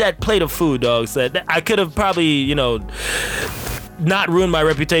had that plate of food, dogs, that I could have probably, not ruined my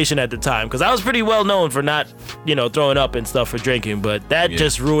reputation at the time, because I was pretty well known for not, throwing up and stuff for drinking, but that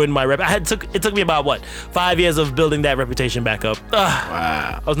just ruined my rep. It took me about 5 years of building that reputation back up.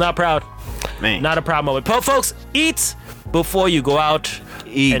 Wow. I was not proud. Man. Not a proud moment. Folks, eat before you go out.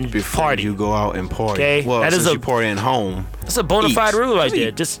 Eat and before party. you go out and party. Okay, well, since you party at home, that's a bona fide rule right there.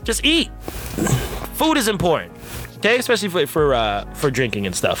 Just eat. Food is important. Okay, especially for drinking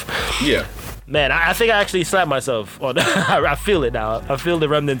and stuff. Yeah. Man, I think I actually slapped myself. I feel it now. I feel the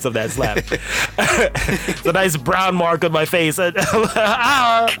remnants of that slap. It's a nice brown mark on my face. So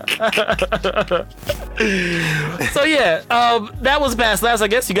yeah, that was past slaps. I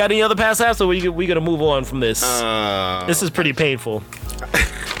guess you got any other past slaps, or we gonna move on from this? This is pretty painful.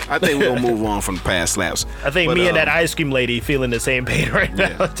 I think we'll move on from past slaps. I think me and that ice cream lady feeling the same pain right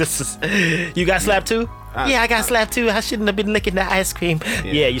now. You got slapped too? Yeah, I got slapped too. I shouldn't have been licking that ice cream.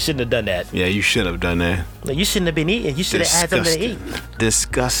 Yeah, you shouldn't have done that. Yeah, you should have done that. No, you shouldn't have been eating. You should have had something to eat.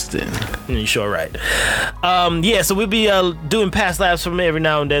 Disgusting. You're sure right. Yeah, so we'll be doing past slaps from every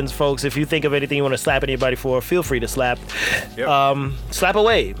now and then, folks. If you think of anything you want to slap anybody for, feel free to slap. Yep. Slap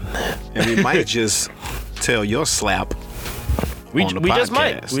away. And we might just tell your slap. We just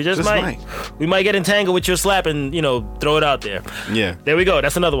might. We might get entangled with your slap and, throw it out there. Yeah. There we go.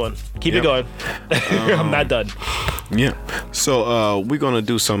 That's another one. Keep it going. I'm not done. Yeah. So we're gonna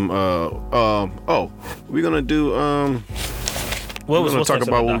do some we're gonna do we're gonna talk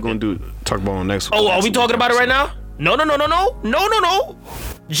about what we're gonna talk about on next one. Oh, are we talking about it right now? No.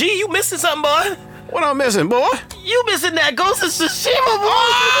 Gee, you missing something, boy. What I'm missing, boy? You missing that Ghost of Tsushima,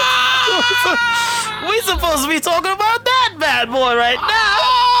 boy. We supposed to be talking about that bad boy right now.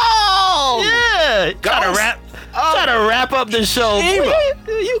 Oh, yeah. Try to wrap up the show.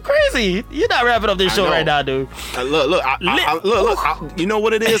 You crazy? You're not wrapping up this show right now, dude. Look. You know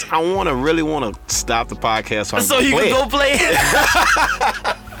what it is? I really want to stop the podcast so you can go play it.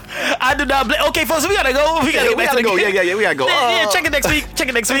 I do not blame. Okay, folks, we gotta go. We gotta go. Yeah, we gotta go. Yeah, check it next week. Check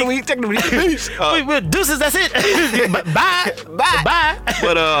it next week. Deuces, that's it. Bye.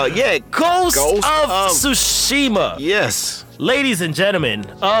 But yeah, Ghost of Tsushima. Yes. Ladies and gentlemen,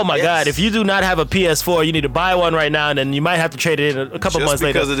 oh my God, if you do not have a PS4, you need to buy one right now, and then you might have to trade it in a couple months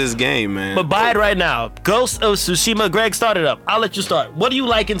later. Just because of this game, man. But buy it right now. Ghost of Tsushima. Greg, start it up. I'll let you start. What are you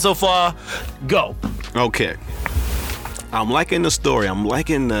liking so far? Go. Okay. I'm liking the story. I'm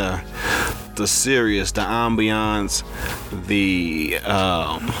liking the series, the ambiance,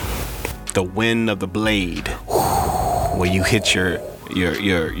 the wind of the blade, where you hit your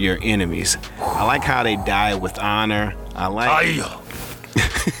enemies. I like how they die with honor. I like.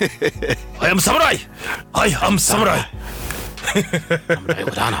 I am samurai. I am samurai.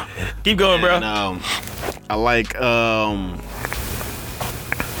 Keep going, bro. And,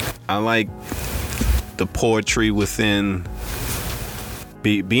 I like the poetry within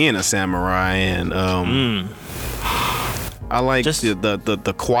being a samurai, and I like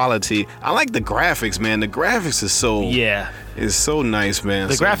the quality. I like the graphics, man. The graphics is so it's so nice, man.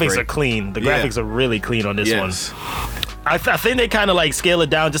 The graphics are clean. The graphics are really clean on this one. I think they kind of like scale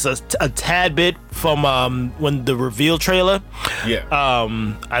it down just a tad bit from when the reveal trailer.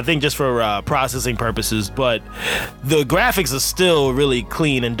 I think just for processing purposes, but the graphics are still really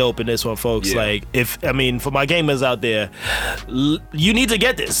clean and dope in this one, folks. Like, for my gamers out there, you need to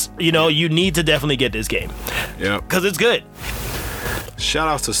get this. You know, you need to definitely get this game. Because it's good. Shout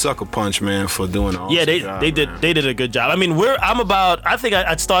out to Sucker Punch, man, for doing all. Yeah, they did a good job. I mean, I think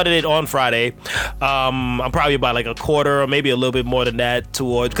I started it on Friday. I'm probably about like a quarter or maybe a little bit more than that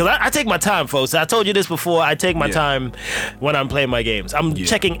towards, because I take my time, folks. I told you this before. I take my time when I'm playing my games. I'm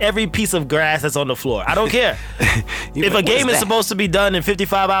checking every piece of grass that's on the floor. I don't care. If a game is supposed to be done in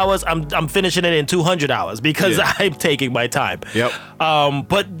 55 hours, I'm finishing it in 200 hours because I'm taking my time.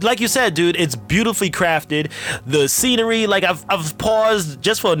 But like you said, dude, it's beautifully crafted. The scenery, like I've paused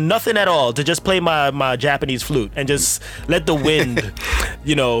just for nothing at all to just play my Japanese flute and just let the wind,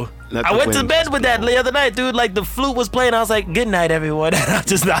 you know. I went to bed with that the other night, dude. Like, the flute was playing. I was like, good night, everyone. And I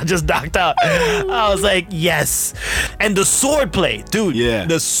just knocked out. I was like, yes. And the sword play, dude.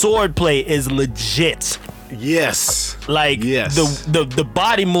 The sword play is legit. Like the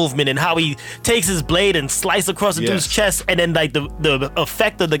body movement and how he takes his blade and slice across the dude's chest, and then like the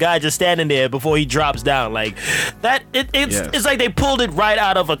effect of the guy just standing there before he drops down, like that. It's like they pulled it right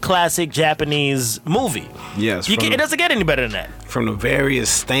out of a classic Japanese movie. It doesn't get any better than that. From the various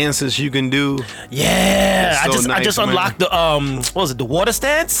stances you can do. I just unlocked the what was it, the water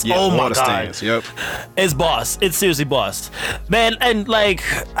stance? Oh my god. Stance. It's boss. It's seriously boss, man. And like,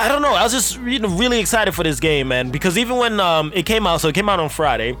 I don't know, I was just really excited for this game, man, because even when it came out, so it came out on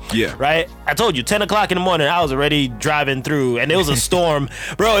Friday, right? I told you 10 o'clock in the morning, I was already driving through, and it was a storm.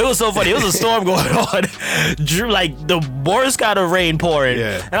 Bro, it was so funny. It was a storm going on. Like, the worst kind of rain pouring,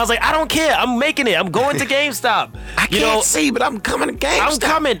 and I was like, I don't care, I'm making it. I'm going to GameStop. I can't see, but I'm coming to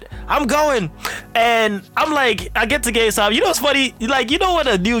GameStop. I'm going. And I'm like, I get to GameStop. You know what's funny? Like, you know when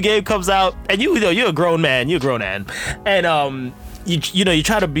a new game comes out, and you're a grown man, and you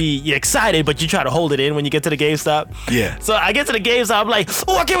try to be excited, but you try to hold it in when you get to the GameStop. So I get to the GameStop, I'm like,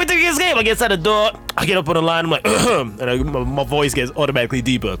 oh, I can't wait to get this game. I get inside the door, I get up on the line, I'm like, and my voice gets automatically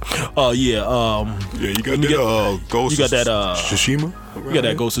deeper. You got that Ghost of Tsushima? You got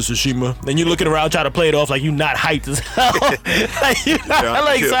that Ghost of Tsushima. Then you're looking around trying to play it off like you're not hyped as hell. Like, you're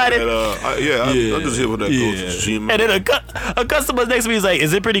not excited. I'm just here with that Ghost of Tsushima. And then a customer next to me is like,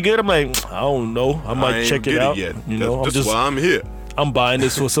 is it pretty good? I'm like, I don't know. I might check it out. Yet. That's why I'm here. I'm buying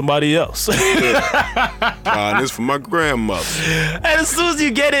this for somebody else. Buying this for my grandmother. And as soon as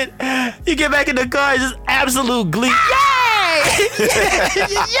you get it, you get back in the car, it's just absolute glee.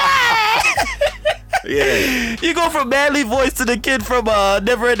 Yay! You go from manly voice to the kid from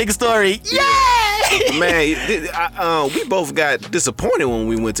Never Ending Story. Yay! Man, we both got disappointed when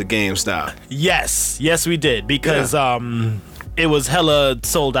we went to GameStop. Yes, we did, because it was hella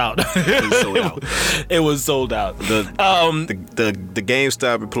sold out. It was sold out. The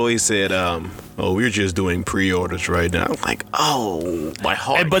GameStop employee said, we're just doing pre-orders right now. I'm like, oh, my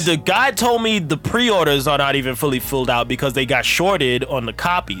heart. But the guy told me the pre-orders are not even fully filled out because they got shorted on the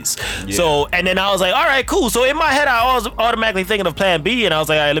copies. So, and then I was like, all right, cool. So in my head, I was automatically thinking of plan B, and I was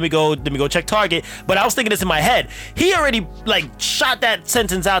like, all right, let me go check Target. But I was thinking this in my head. He already like shot that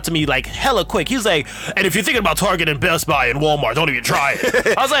sentence out to me like hella quick. He was like, and if you're thinking about Target and Best Buy and Walmart, don't even try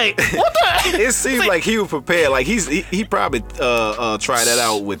it. I was like, what the? It seems like he was prepared. Like he probably tried that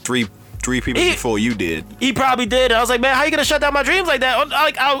out with three people before you did. He probably did. I was like, man, how you gonna shut down my dreams like that?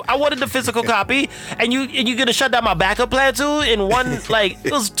 Like, I wanted the physical copy, and you gonna shut down my backup plan too in one, like,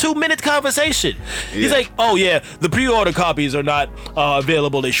 it was 2-minute conversation. He's like, oh yeah, the pre-order copies are not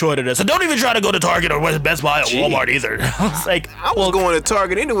available. They shorted us. So don't even try to go to Target or Best Buy or Walmart either. I was like, I was going to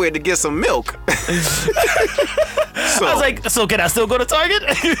Target anyway to get some milk. I was like, so can I still go to Target?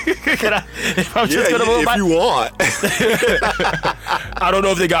 Can I? If I'm just gonna if you want. I don't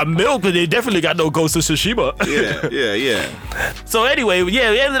know if they got milk, but they definitely got no Ghost of Tsushima. Yeah. So anyway, we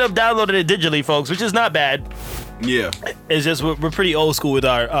ended up downloading it digitally, folks, which is not bad. Yeah. It's just we're pretty old school with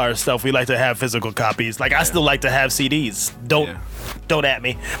our stuff. We like to have physical copies. Like, I still like to have CDs. Don't at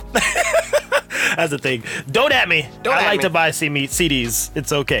me. That's the thing. Don't at me. I like to buy CDs.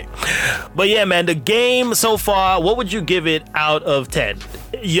 It's okay. But yeah, man, the game so far, what would you give it out of 10?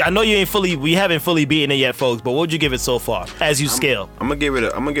 I know we haven't fully beaten it yet, folks. But what would you give it so far as you scale? I'm gonna give it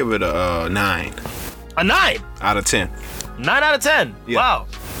a 9. A 9 out of 10. 9 out of 10. Yeah. Wow.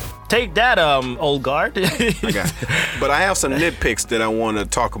 Take that, old guard. But I have some nitpicks that I want to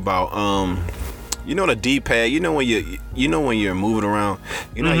talk about. You know the D-pad. You know when you're moving around.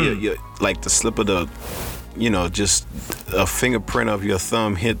 You know you like the slip of the, just a fingerprint of your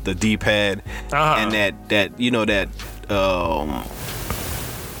thumb hit the D-pad, and that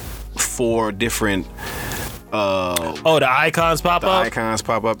 4 different. The icons pop up. Icons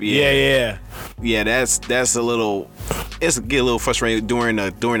pop up. Yeah. Yeah, that's a little. It's get a little frustrating during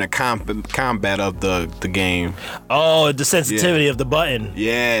the combat of the game. Oh, the sensitivity of the button.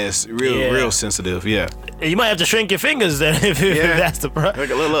 Yes, real sensitive. Yeah. You might have to shrink your fingers then if that's the problem.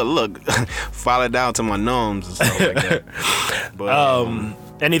 Look, file it down to my numbs and stuff like that. But,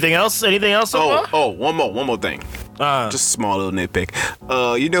 anything else? So far? One more thing. Just a small little nitpick.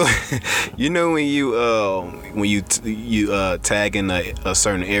 When you tag in a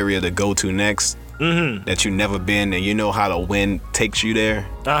certain area to go to next, that you never been, and you know how the wind takes you there.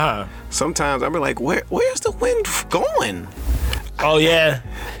 Sometimes I'm like, where's the wind going? Oh yeah,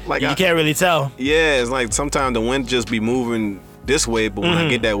 like you can't really tell. Yeah, it's like sometimes the wind just be moving this way, but when I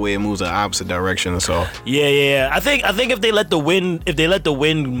get that way, it moves the opposite direction. So yeah. I think if they let the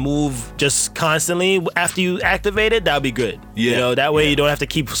wind move just constantly after you activate it, that'll be good. Yeah, that way you don't have to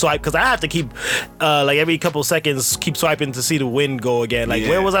keep swipe, because I have to keep like every couple seconds keep swiping to see the wind go again. Like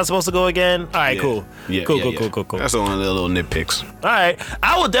where was I supposed to go again? All right, cool. Cool. That's one of the little nitpicks. All right,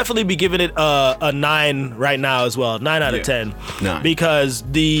 I will definitely be giving it a 9 right now as well. 9 out of 10. 9. Because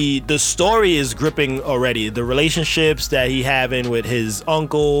the story is gripping already. The relationships that he having with his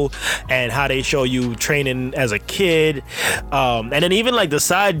uncle and how they show you training as a kid, and then even like the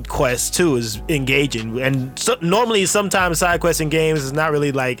side quest too is engaging. And normally sometimes side quests in games is not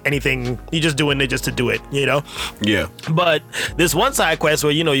really like anything, you're just doing it just to do it, Yeah. But this one side quest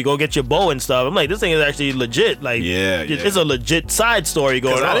where you go get your bow and stuff, I'm like, this thing is actually legit. Like it's a legit side story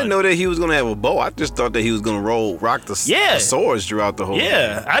going on. I didn't know that he was gonna have a bow. I just thought that he was gonna rock the swords throughout the whole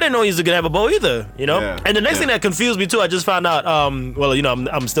game. I didn't know he was gonna have a bow either, And the next thing that confused me too, I just found out,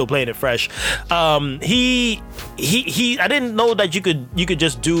 I'm still playing it fresh. He I didn't know that you could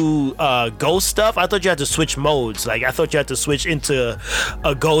just do ghost stuff. I thought you had to switch modes. Like I thought you had to switch into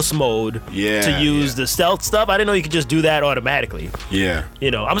a ghost mode to use the stealth stuff. I didn't know you could just do that automatically. Yeah.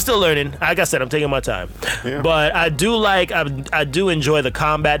 I'm still learning. Like I said, I'm taking my time. Yeah. But I do enjoy the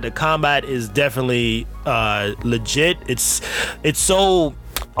combat. The combat is definitely legit. It's so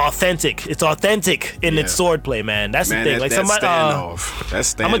authentic. It's authentic in its swordplay, man. That's the thing. Like somebody,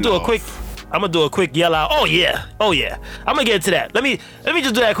 That's standoff. I'm gonna do a quick yell out. Oh yeah. I'm gonna get to that. Let me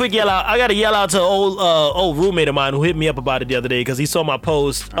just do that quick yell out. I gotta yell out to an old roommate of mine who hit me up about it the other day because he saw my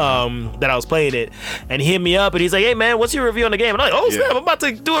post that I was playing it, and he hit me up and he's like, "Hey man, what's your review on the game?" And I'm like, "Oh snap, I'm about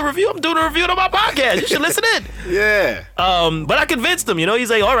to do a review. I'm doing a review on my podcast. You should listen in." Yeah. But I convinced him. He's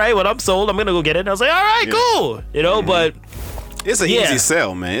like, "All right, well I'm sold. I'm gonna go get it." And I was like, "All right, cool." But it's an easy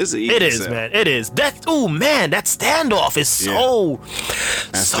sell, man. It's an easy It is, sell. man. It is. That standoff is so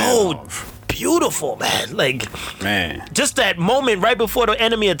beautiful, man. Like, just that moment right before the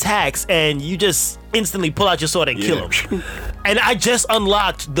enemy attacks, and you just instantly pull out your sword and kill him. And I just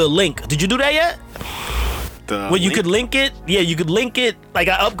unlocked the link. Did you do that yet? When you could link it? Yeah, you could link it. Like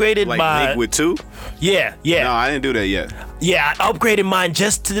I upgraded my link with 2? Yeah. No, I didn't do that yet. Yeah, I upgraded mine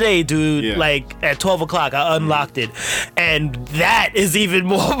just today, dude. Yeah. Like at 12 o'clock, I unlocked it, and that is even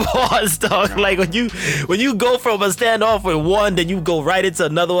more boss, dog. Like when you go from a standoff with one, then you go right into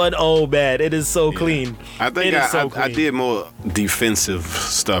another one. Oh man, it is so clean. I think I did more defensive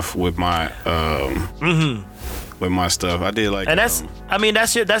stuff with my with my stuff. I did like, and that's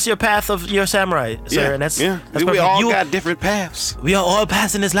your path of your samurai, sir. Yeah, And that's we all got different paths. We are all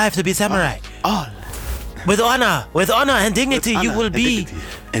passing this life to be samurai. All. With honor and dignity, you will be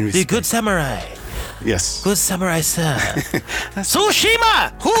the good samurai. Yes. Good samurai, sir.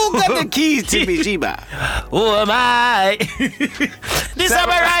 Tsushima! Who got the keys to Tsushima? Who am I? The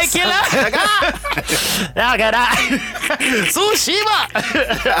samurai killer? How can I? Tsushima!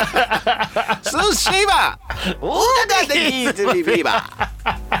 Tsushima! Who got the keys to Tsushima?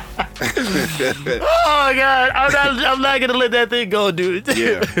 Oh my God! I'm not gonna let that thing go, dude.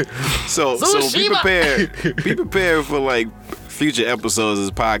 Yeah. So be prepared for like future episodes of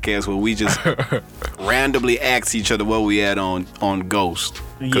this podcast where we just randomly ask each other what we had on Ghost.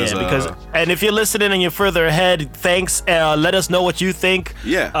 Yeah, because and if you're listening and you're further ahead, thanks. Let us know what you think.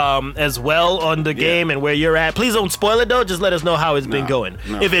 Yeah. As well on the game and where you're at. Please don't spoil it though. Just let us know how it's been going.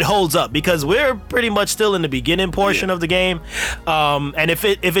 If it holds up, because we're pretty much still in the beginning portion of the game. And if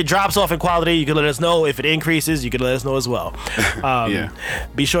it drops off in quality, you can let us know. If it increases, you can let us know as well.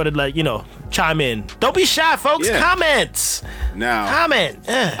 Be sure to chime in. Don't be shy, folks. Yeah. Comments. Comment.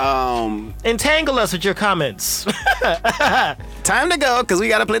 Entangle us with your comments. Time to go, because we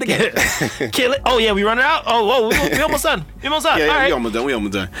got to play the game. Kill it. Oh, yeah, we running out? Oh, whoa, we almost done. Yeah, All right. we almost done. All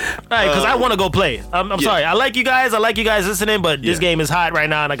right, because I want to go play. I'm sorry. I like you guys listening, but this game is hot right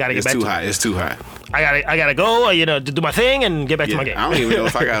now, and I got to get back to it. It's too hot. I gotta go, to do my thing and get back to my game. I don't even know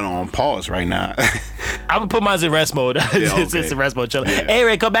if I got it on pause right now. I'm gonna put mine in rest mode. It's in rest mode. Chill. Yeah. Hey,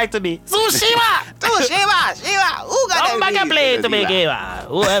 Ray, come back to me. Tsushima. Oh, my God, play to me game.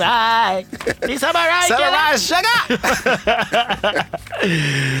 Who am I? The samurai. Sugar.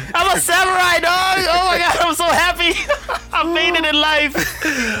 I'm a samurai, dog. Oh my God, I'm so happy. I'm made it in life.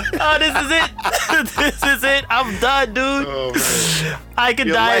 Oh, this is it. This is it. I'm done, dude. Oh, man. I can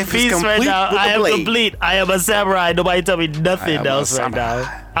die in peace right now. I am complete. I am a samurai. Nobody tell me nothing else right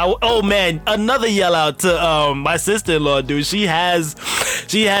now. Oh man, another yell out to my sister-in-law, dude. She has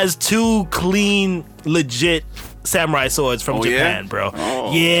 2 clean, legit samurai swords from Japan, bro.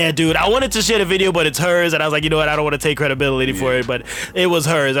 Oh. Yeah, dude. I wanted to share the video, but it's hers, and I was like, you know what? I don't want to take credibility for it, but it was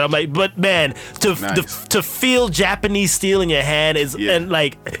hers. And I'm like, but man, to feel Japanese steel in your hand is, and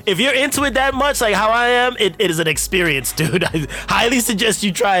like, if you're into it that much, like how I am, it is an experience, dude. I highly suggest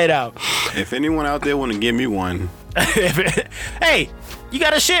you try it out. If anyone out there want to give me one, hey. You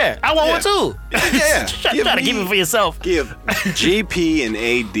gotta share. I want one too. Yeah. You gotta keep it for yourself. Give GP and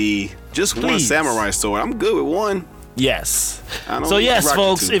AD just one samurai sword. I'm good with one. Yes. So yes,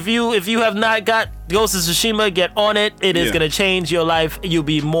 folks, if you have not got Ghost of Tsushima, get on it. It is gonna change your life. You'll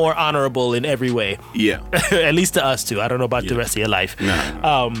be more honorable in every way. Yeah. At least to us too. I don't know about the rest of your life. No.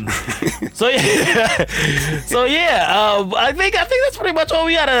 So yeah. I think that's pretty much all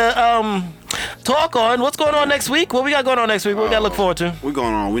we gotta talk on. What's going on next week? What we got going on next week? What we gotta look forward to? We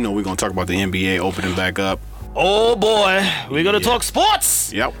know we're gonna talk about the NBA opening back up. Oh boy, we're gonna talk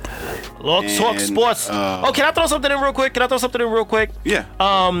sports. Yep. Let's talk sports. Can I throw something in real quick? Yeah.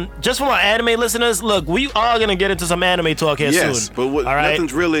 Just for my anime listeners, look, we are gonna get into some anime talk here soon. Yes, but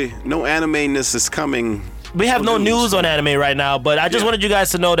nothing's really, no anime-ness is coming. We have no news on anime right now, but I just wanted you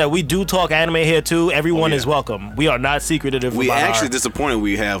guys to know that we do talk anime here too. Everyone is welcome. We are not secretive. We actually disappointed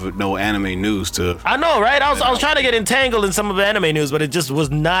we have no anime news to. I know, right? I was trying to get entangled in some of the anime news, but it just was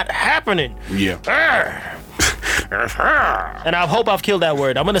not happening. Yeah. And I hope I've killed that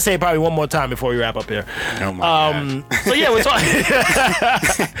word. I'm gonna say it probably one more time before we wrap up here. Oh my God. So yeah, we're talking.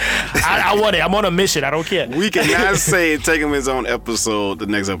 I want it. I'm on a mission. I don't care. We cannot say take him his own episode. The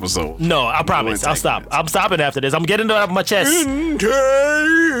next episode. No, I promise. I'll stop. I'm stopping after this. I'm getting it off my chest.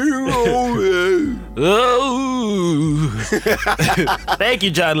 Thank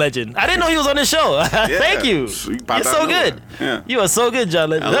you, John Legend. I didn't know he was on the show. Thank you. You're so good. Yeah. You are so good, John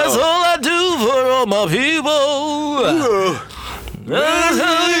Legend. That's all I do for all my people.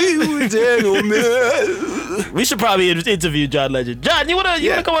 We should probably interview John Legend. John, you wanna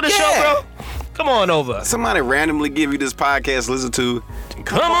come on the show, bro? Come on over. Somebody randomly give you this podcast to listen to.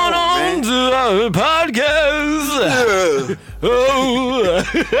 Come on to our podcast. Yeah. Oh.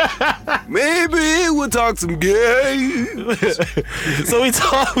 Maybe we'll talk some games. So we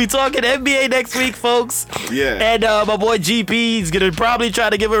talking NBA next week, folks. Yeah. And my boy GP is gonna probably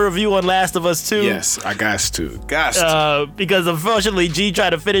try to give a review on Last of Us 2. Yes, I got to. Because unfortunately G tried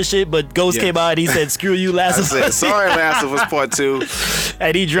to finish it, but Ghost came out and he said, "Screw you, Last of Us." Sorry, Last of Us Part 2.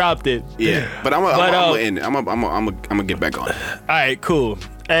 And he dropped it. Yeah, but I'm gonna end it. I'm gonna get back on it. All right, cool.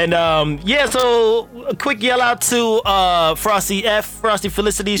 And so a quick yell out to Frosty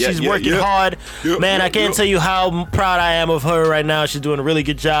Felicity. She's working hard. Man, I can't tell you how proud I am of her right now. She's doing a really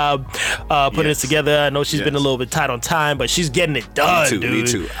good job putting this together. I know she's been a little bit tight on time, but she's getting it done, Me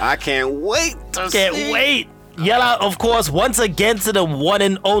too. I can't wait to see. Wait. Yell out, of course, once again to the one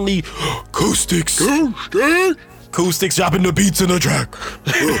and only Coastix. Coastix dropping the beats in the track.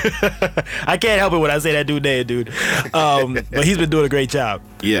 I can't help it when I say that dude's name, dude. But he's been doing a great job.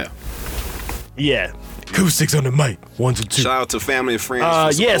 Yeah. Yeah. Coastix on the mic. 1 to 2. Shout out to family and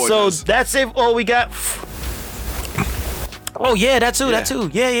friends. So that's it. All we got. Oh yeah, that too.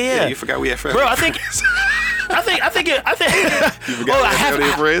 Yeah. You forgot we had friends. Bro, I think. You forgot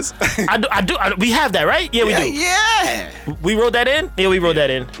your friends? I do. We have that, right? Yeah, we do. Yeah. We wrote that in? Yeah, we wrote that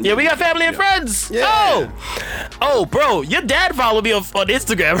in. Yeah, we got family and friends. Yeah. Oh, bro, your dad followed me on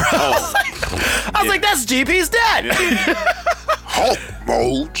Instagram, bro. I was like, that's GP's dad. Yeah.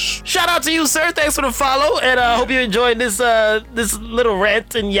 modes. Shout out to you, sir. Thanks for the follow, and I hope you enjoyed this little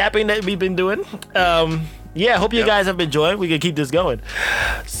rant and yapping that we've been doing. Yeah, hope you guys have been enjoying. We can keep this going.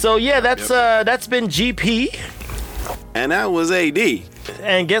 So yeah, that's been GP. And that was AD.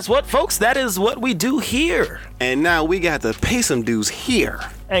 And guess what, folks? That is what we do here. And now we got to pay some dues here.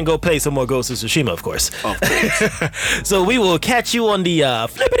 And go play some more Ghost of Tsushima, of course. Of course. So we will catch you on the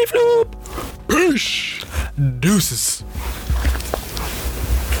flippity floop. Peace. Deuces.